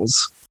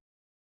Bulls.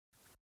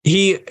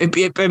 You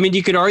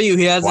could argue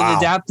he hasn't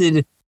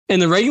adapted in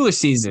the regular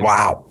season.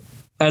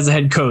 As a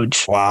head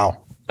coach. I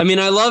mean,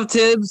 I love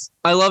Tibbs.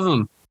 I love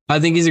him. I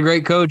think he's a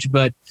great coach,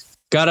 but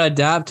gotta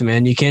adapt,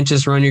 man. You can't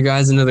just run your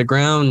guys into the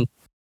ground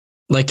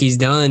like he's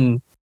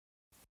done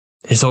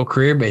his whole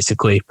career,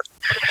 basically.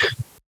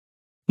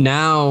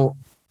 Now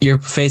you're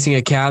facing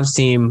a Cavs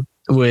team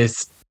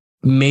with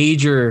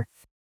major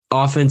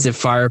offensive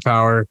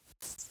firepower.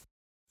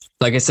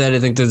 Like I said, I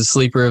think they're the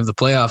sleeper of the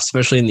playoffs,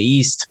 especially in the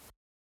East.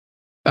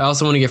 I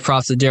also want to give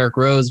props to Derrick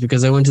Rose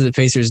because I went to the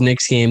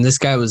Pacers-Knicks game. This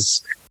guy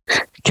was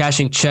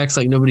cashing checks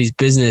like nobody's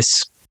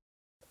business.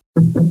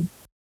 Didn't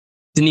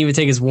even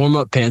take his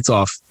warm-up pants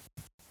off.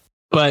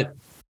 But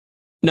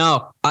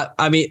no,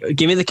 I mean,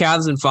 give me the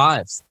Cavs in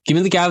 5. Give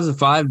me the Cavs in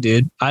 5,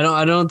 dude.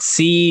 I don't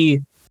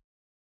see.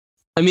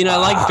 I mean, I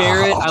like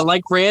Barrett. I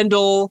like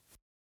Randall.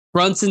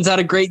 Brunson's had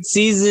a great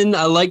season.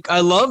 I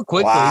love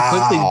Quickly.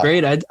 Quickly's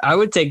great. I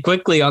would take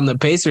Quickly on the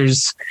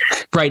Pacers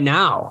right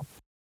now.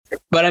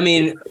 But I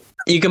mean,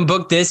 you can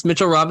book this.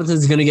 Mitchell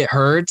Robinson's going to get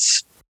hurt.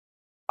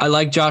 I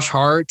like Josh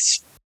Hart,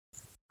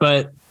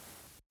 but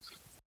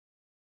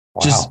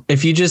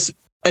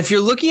if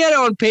you're looking at it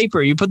on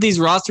paper, you put these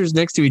rosters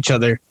next to each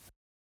other.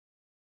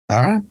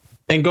 All right.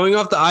 And going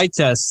off the eye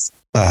test,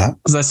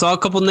 because I saw a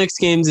couple Knicks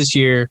games this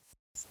year,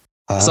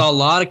 Saw a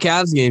lot of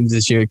Cavs games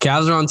this year.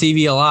 Cavs are on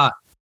TV a lot.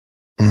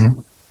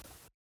 Mm-hmm.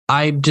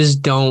 I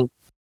just don't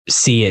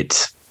see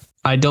it.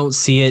 I don't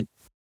see it.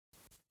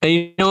 And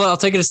you know what? I'll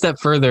take it a step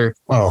further.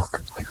 Oh.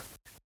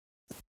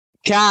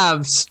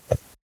 Cavs,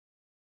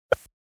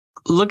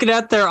 looking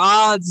at their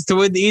odds to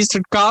win the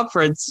Eastern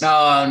Conference.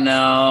 Oh,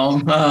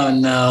 no. Oh,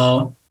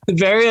 no.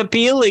 Very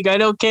appealing. I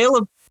know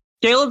Caleb's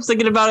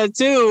thinking about it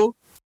too.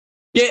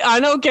 Yeah, I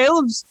know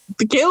Caleb's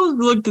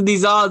looked at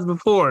these odds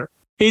before.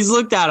 He's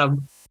looked at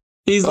them.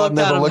 I've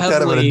never looked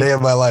at him in a day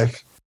of my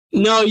life.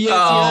 No,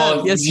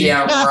 yes,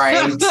 yeah,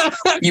 right.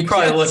 You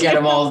probably look at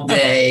him all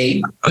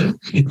day.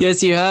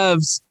 Yes, you have.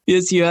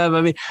 Yes, you have.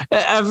 I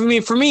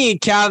mean, for me,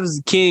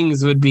 Cavs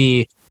Kings would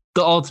be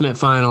the ultimate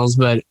finals,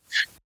 but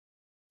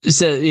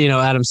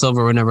Adam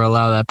Silver would never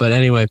allow that. But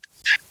anyway,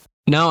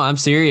 no, I'm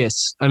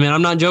serious. I mean,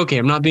 I'm not joking.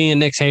 I'm not being a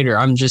Knicks hater.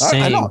 I'm just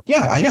saying. I know.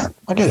 Yeah,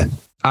 I get it.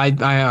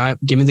 I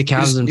give me the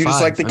Cavs in 5. You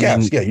just like the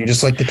Cavs. You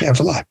just like the Cavs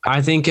a lot.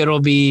 I think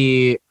you'll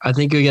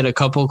get a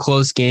couple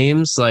close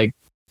games, like,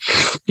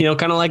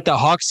 kind of like the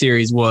Hawks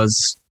series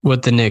was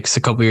with the Knicks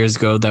a couple years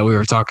ago that we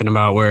were talking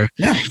about, where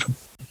it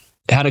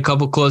had a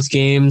couple close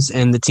games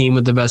and the team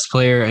with the best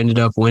player ended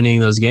up winning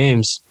those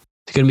games.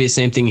 It's going to be the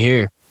same thing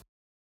here.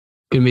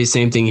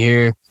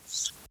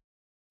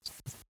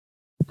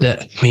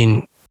 The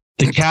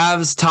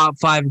Cavs' top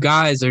 5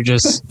 guys are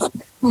just,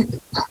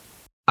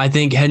 I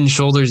think, head and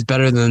shoulders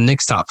better than the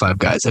Knicks' top 5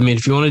 guys. I mean,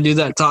 if you want to do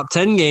that top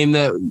 10 game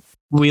that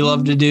we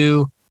love to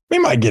do, we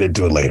might get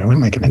into it later.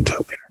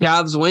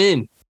 Cavs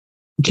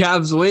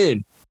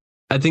win.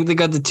 I think they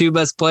got the 2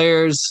 best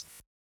players.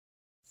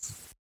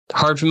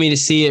 Hard for me to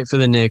see it for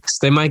the Knicks.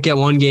 They might get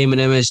 1 game in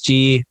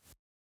MSG,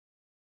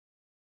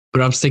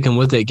 but I'm sticking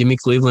with it. Give me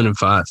Cleveland in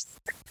 5.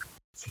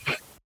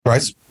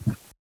 Bryce?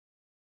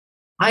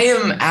 I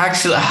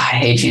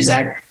hate you,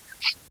 Zach.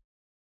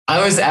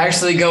 I was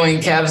actually going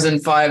Cavs in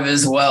 5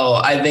 as well.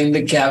 I think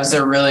the Cavs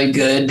are really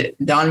good.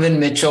 Donovan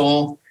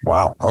Mitchell.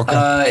 Wow.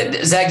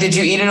 Okay. Zach, did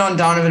you eat it on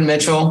Donovan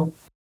Mitchell?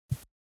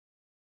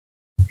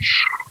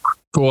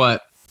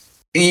 What?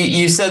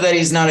 You said that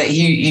he's not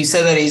you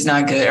said that he's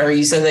not good, or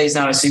you said that he's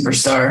not a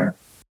superstar.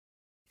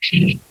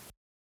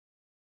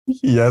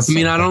 Yes. I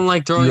mean, I don't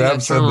like throwing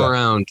that term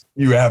around.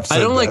 You have said I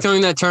don't like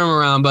throwing that term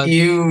around, but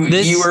you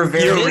were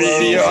very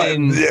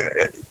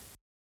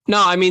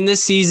No, I mean,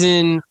 this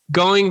season,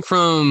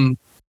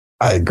 I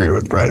agree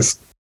with Bryce.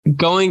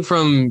 Going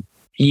from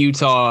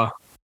Utah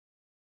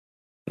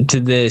to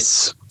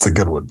this. It's a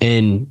good one.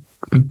 And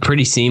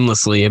pretty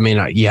seamlessly. I mean,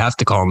 you have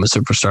to call him a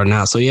superstar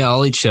now. So, yeah,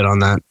 I'll eat shit on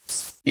that.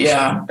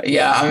 Yeah.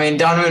 I mean,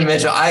 Donovan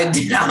Mitchell, I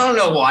don't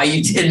know why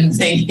you didn't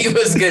think he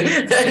was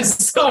good. That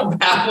so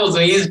baffles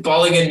me. He's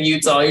balling in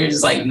Utah. You're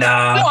just like,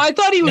 nah. No, I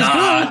thought he was good.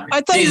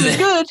 I thought he was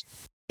good.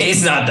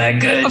 He's not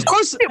that good. Of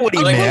course. What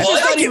he meant.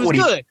 I he was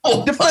good.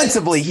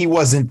 Defensively, he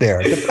wasn't there.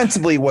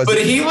 But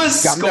he was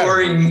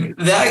scoring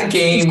that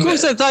game. Of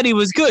course, I thought he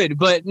was good,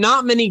 but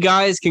not many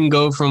guys can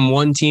go from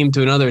one team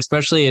to another,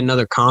 especially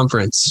another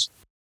conference.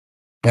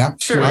 Yeah,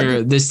 sure.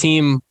 Where this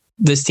team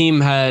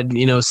had,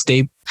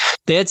 they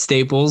had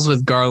staples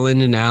with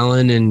Garland and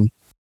Allen and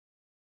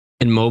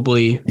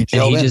Mobley. And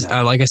he just,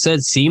 like I said,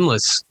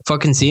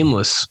 fucking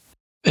seamless.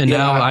 And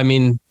now, I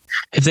mean,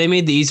 if they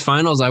made the East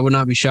Finals, I would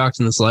not be shocked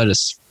in the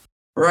slightest.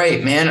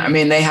 Right, man. I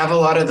mean, they have a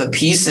lot of the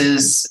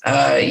pieces,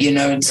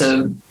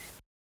 to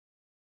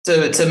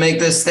make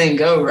this thing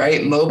go,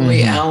 right?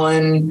 Mobley,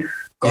 Allen,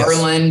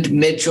 Garland,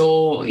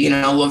 Mitchell,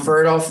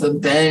 LeVert off the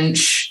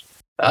bench.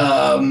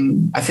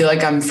 I feel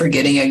like I'm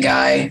forgetting a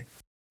guy.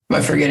 Am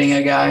I forgetting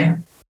a guy?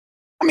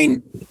 I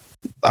mean,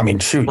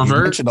 shoot, LeVert?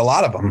 You mentioned a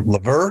lot of them.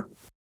 LeVert,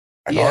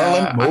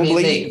 Garland,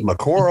 Mobley,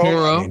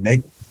 Okoro. I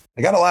mean,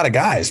 they got a lot of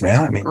guys,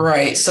 man. I mean,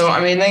 right. So, I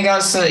mean, they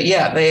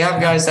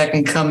have guys that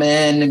can come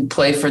in and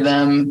play for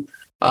them,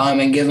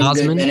 and give them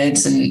Osman. good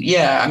minutes. And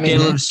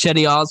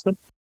Cedi Osman.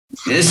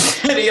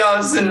 Cedi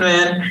Osman,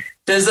 man.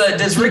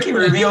 Does Ricky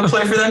Rubio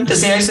play for them?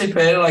 Does he actually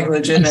play like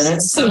legit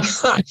minutes? No,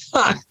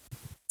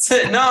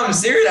 I'm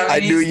serious. I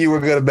knew you were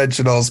going to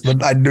mention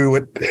Osman. I knew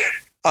it.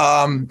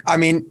 I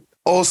mean,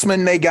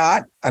 Osman they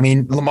got. I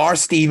mean, Lamar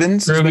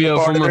Stevens has been a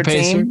part of their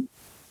team.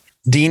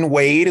 Dean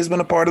Wade has been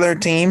a part of their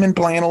team and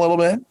playing a little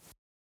bit.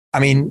 I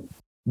mean,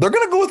 they're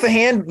going to go with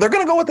they're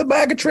going to go with the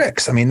bag of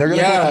tricks. I mean, they're going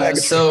to go with the bag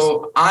of tricks.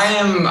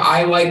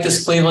 I like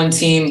this Cleveland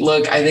team.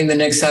 Look, I think the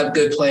Knicks have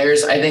good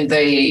players. I think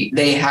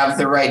they have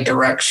the right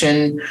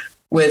direction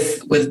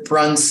with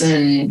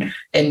Brunson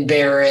and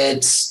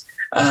Barrett.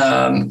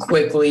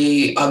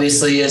 Quickly,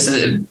 obviously,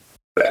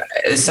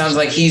 it sounds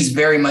like he's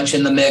very much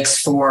in the mix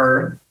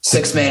for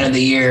 6th man of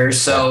the year.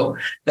 So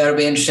that'll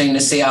be interesting to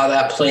see how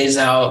that plays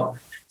out.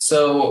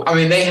 So, I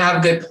mean, they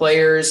have good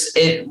players.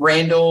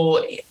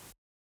 Randall,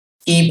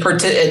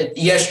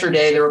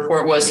 yesterday, the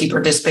report was he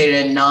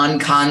participated in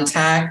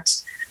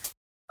non-contact.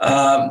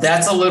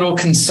 That's a little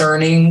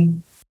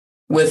concerning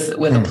with a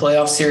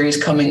playoff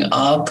series coming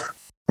up.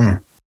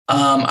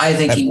 I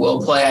think he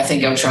will play. I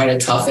think he'll try to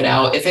tough it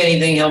out. If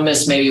anything, he'll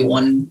miss maybe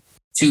one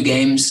 2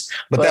 games.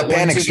 But that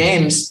panics 2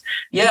 games.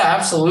 Yeah,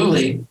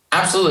 absolutely.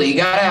 Absolutely. You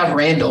got to have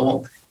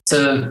Randall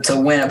to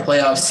win a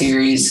playoff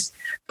series.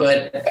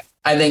 But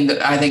I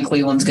think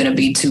Cleveland's going to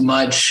be too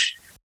much.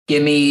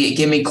 Give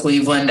me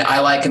Cleveland. I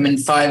like him in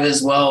 5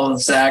 as well,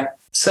 Zach.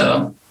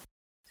 So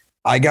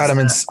I got him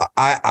in.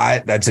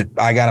 That's it.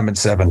 I got him in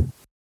 7.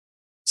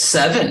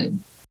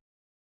 7.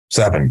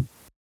 7.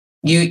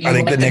 I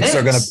think the Knicks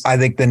are gonna. I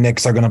think the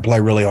Knicks are gonna play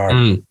really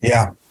hard.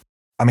 Yeah,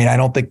 I mean, I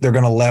don't think they're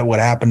gonna let what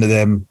happened to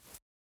them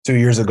 2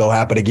 years ago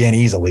happen again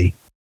easily.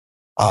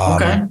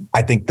 Okay.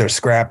 I think they're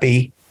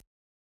scrappy.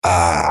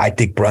 I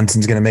think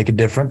Brunson's gonna make a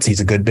difference. He's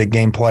a good big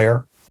game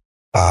player.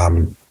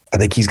 I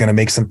think he's gonna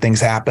make some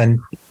things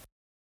happen.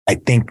 I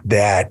think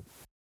that.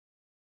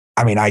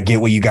 I mean, I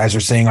get what you guys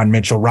are saying on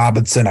Mitchell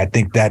Robinson. I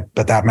think that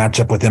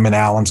matchup with him and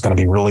Allen's going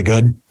to be really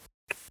good.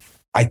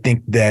 I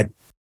think that,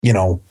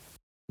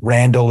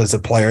 Randall is a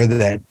player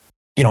that,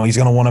 he's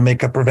going to want to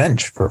make up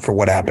revenge for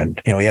what happened.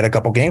 He had a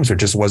couple games where it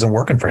just wasn't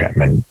working for him.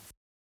 And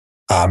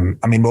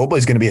I mean,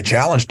 Mobley's going to be a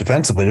challenge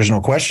defensively. There's no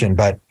question,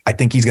 but I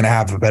think he's going to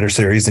have a better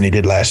series than he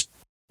did last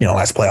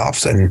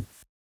playoffs. And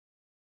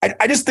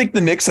I just think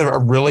the Knicks are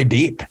really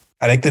deep.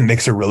 I think the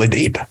Knicks are really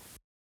deep.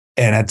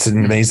 And that's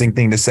an amazing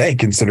thing to say,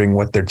 considering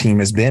what their team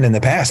has been in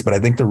the past. But I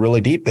think they're really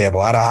deep. They have a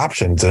lot of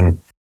options.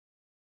 And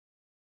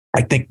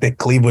I think that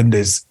Cleveland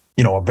is,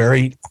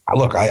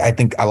 I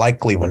think I like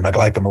Cleveland. I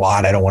like them a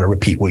lot. I don't want to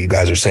repeat what you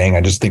guys are saying.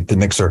 I just think the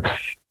Knicks are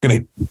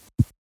going to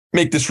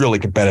make this really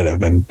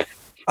competitive. And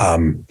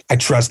I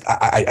trust,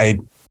 I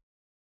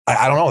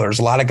don't know. There's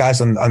a lot of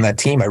guys on that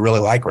team I really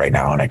like right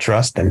now, and I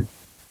trust. And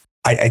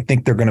I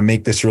think they're going to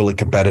make this really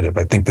competitive.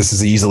 I think this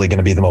is easily going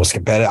to be the most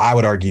competitive. I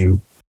would argue,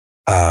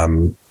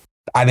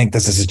 I think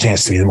this is a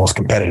chance to be the most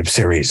competitive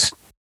series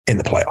in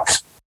the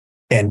playoffs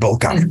in both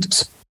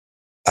conferences.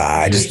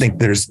 I just think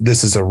this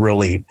is a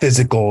really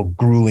physical,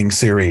 grueling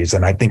series,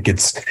 and I think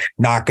it's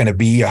not going to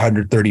be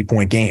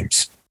 130-point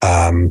games.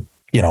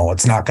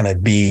 It's not going to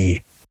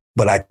be,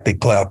 but I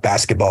think playoff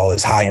basketball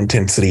is high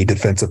intensity,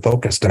 defensive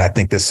focused, and I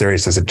think this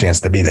series has a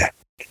chance to be that.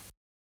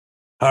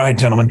 All right,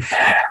 gentlemen,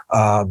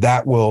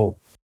 that will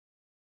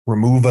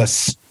remove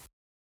us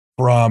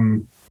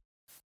from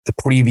the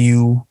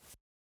preview.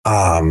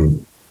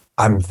 I'm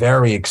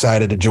very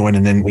excited to join,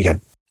 and then we got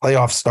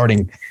playoffs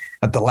starting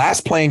at the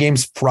last playing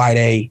games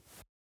Friday,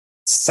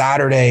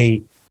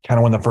 Saturday, kind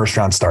of when the first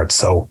round starts.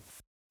 So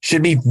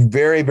should be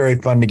very, very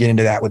fun to get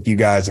into that with you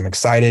guys. I'm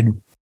excited.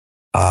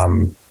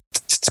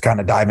 Just kind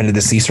of dive into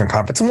this Eastern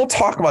Conference, and we'll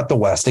talk about the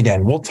West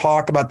again. We'll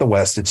talk about the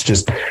West. It's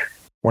just,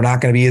 we're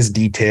not going to be as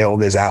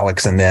detailed as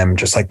Alex and them,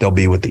 just like they'll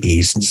be with the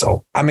East.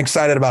 So I'm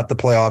excited about the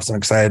playoffs. I'm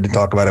excited to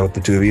talk about it with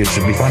the two of you. It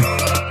should be fun.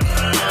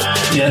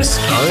 Yes.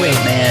 Can't wait,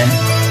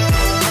 man.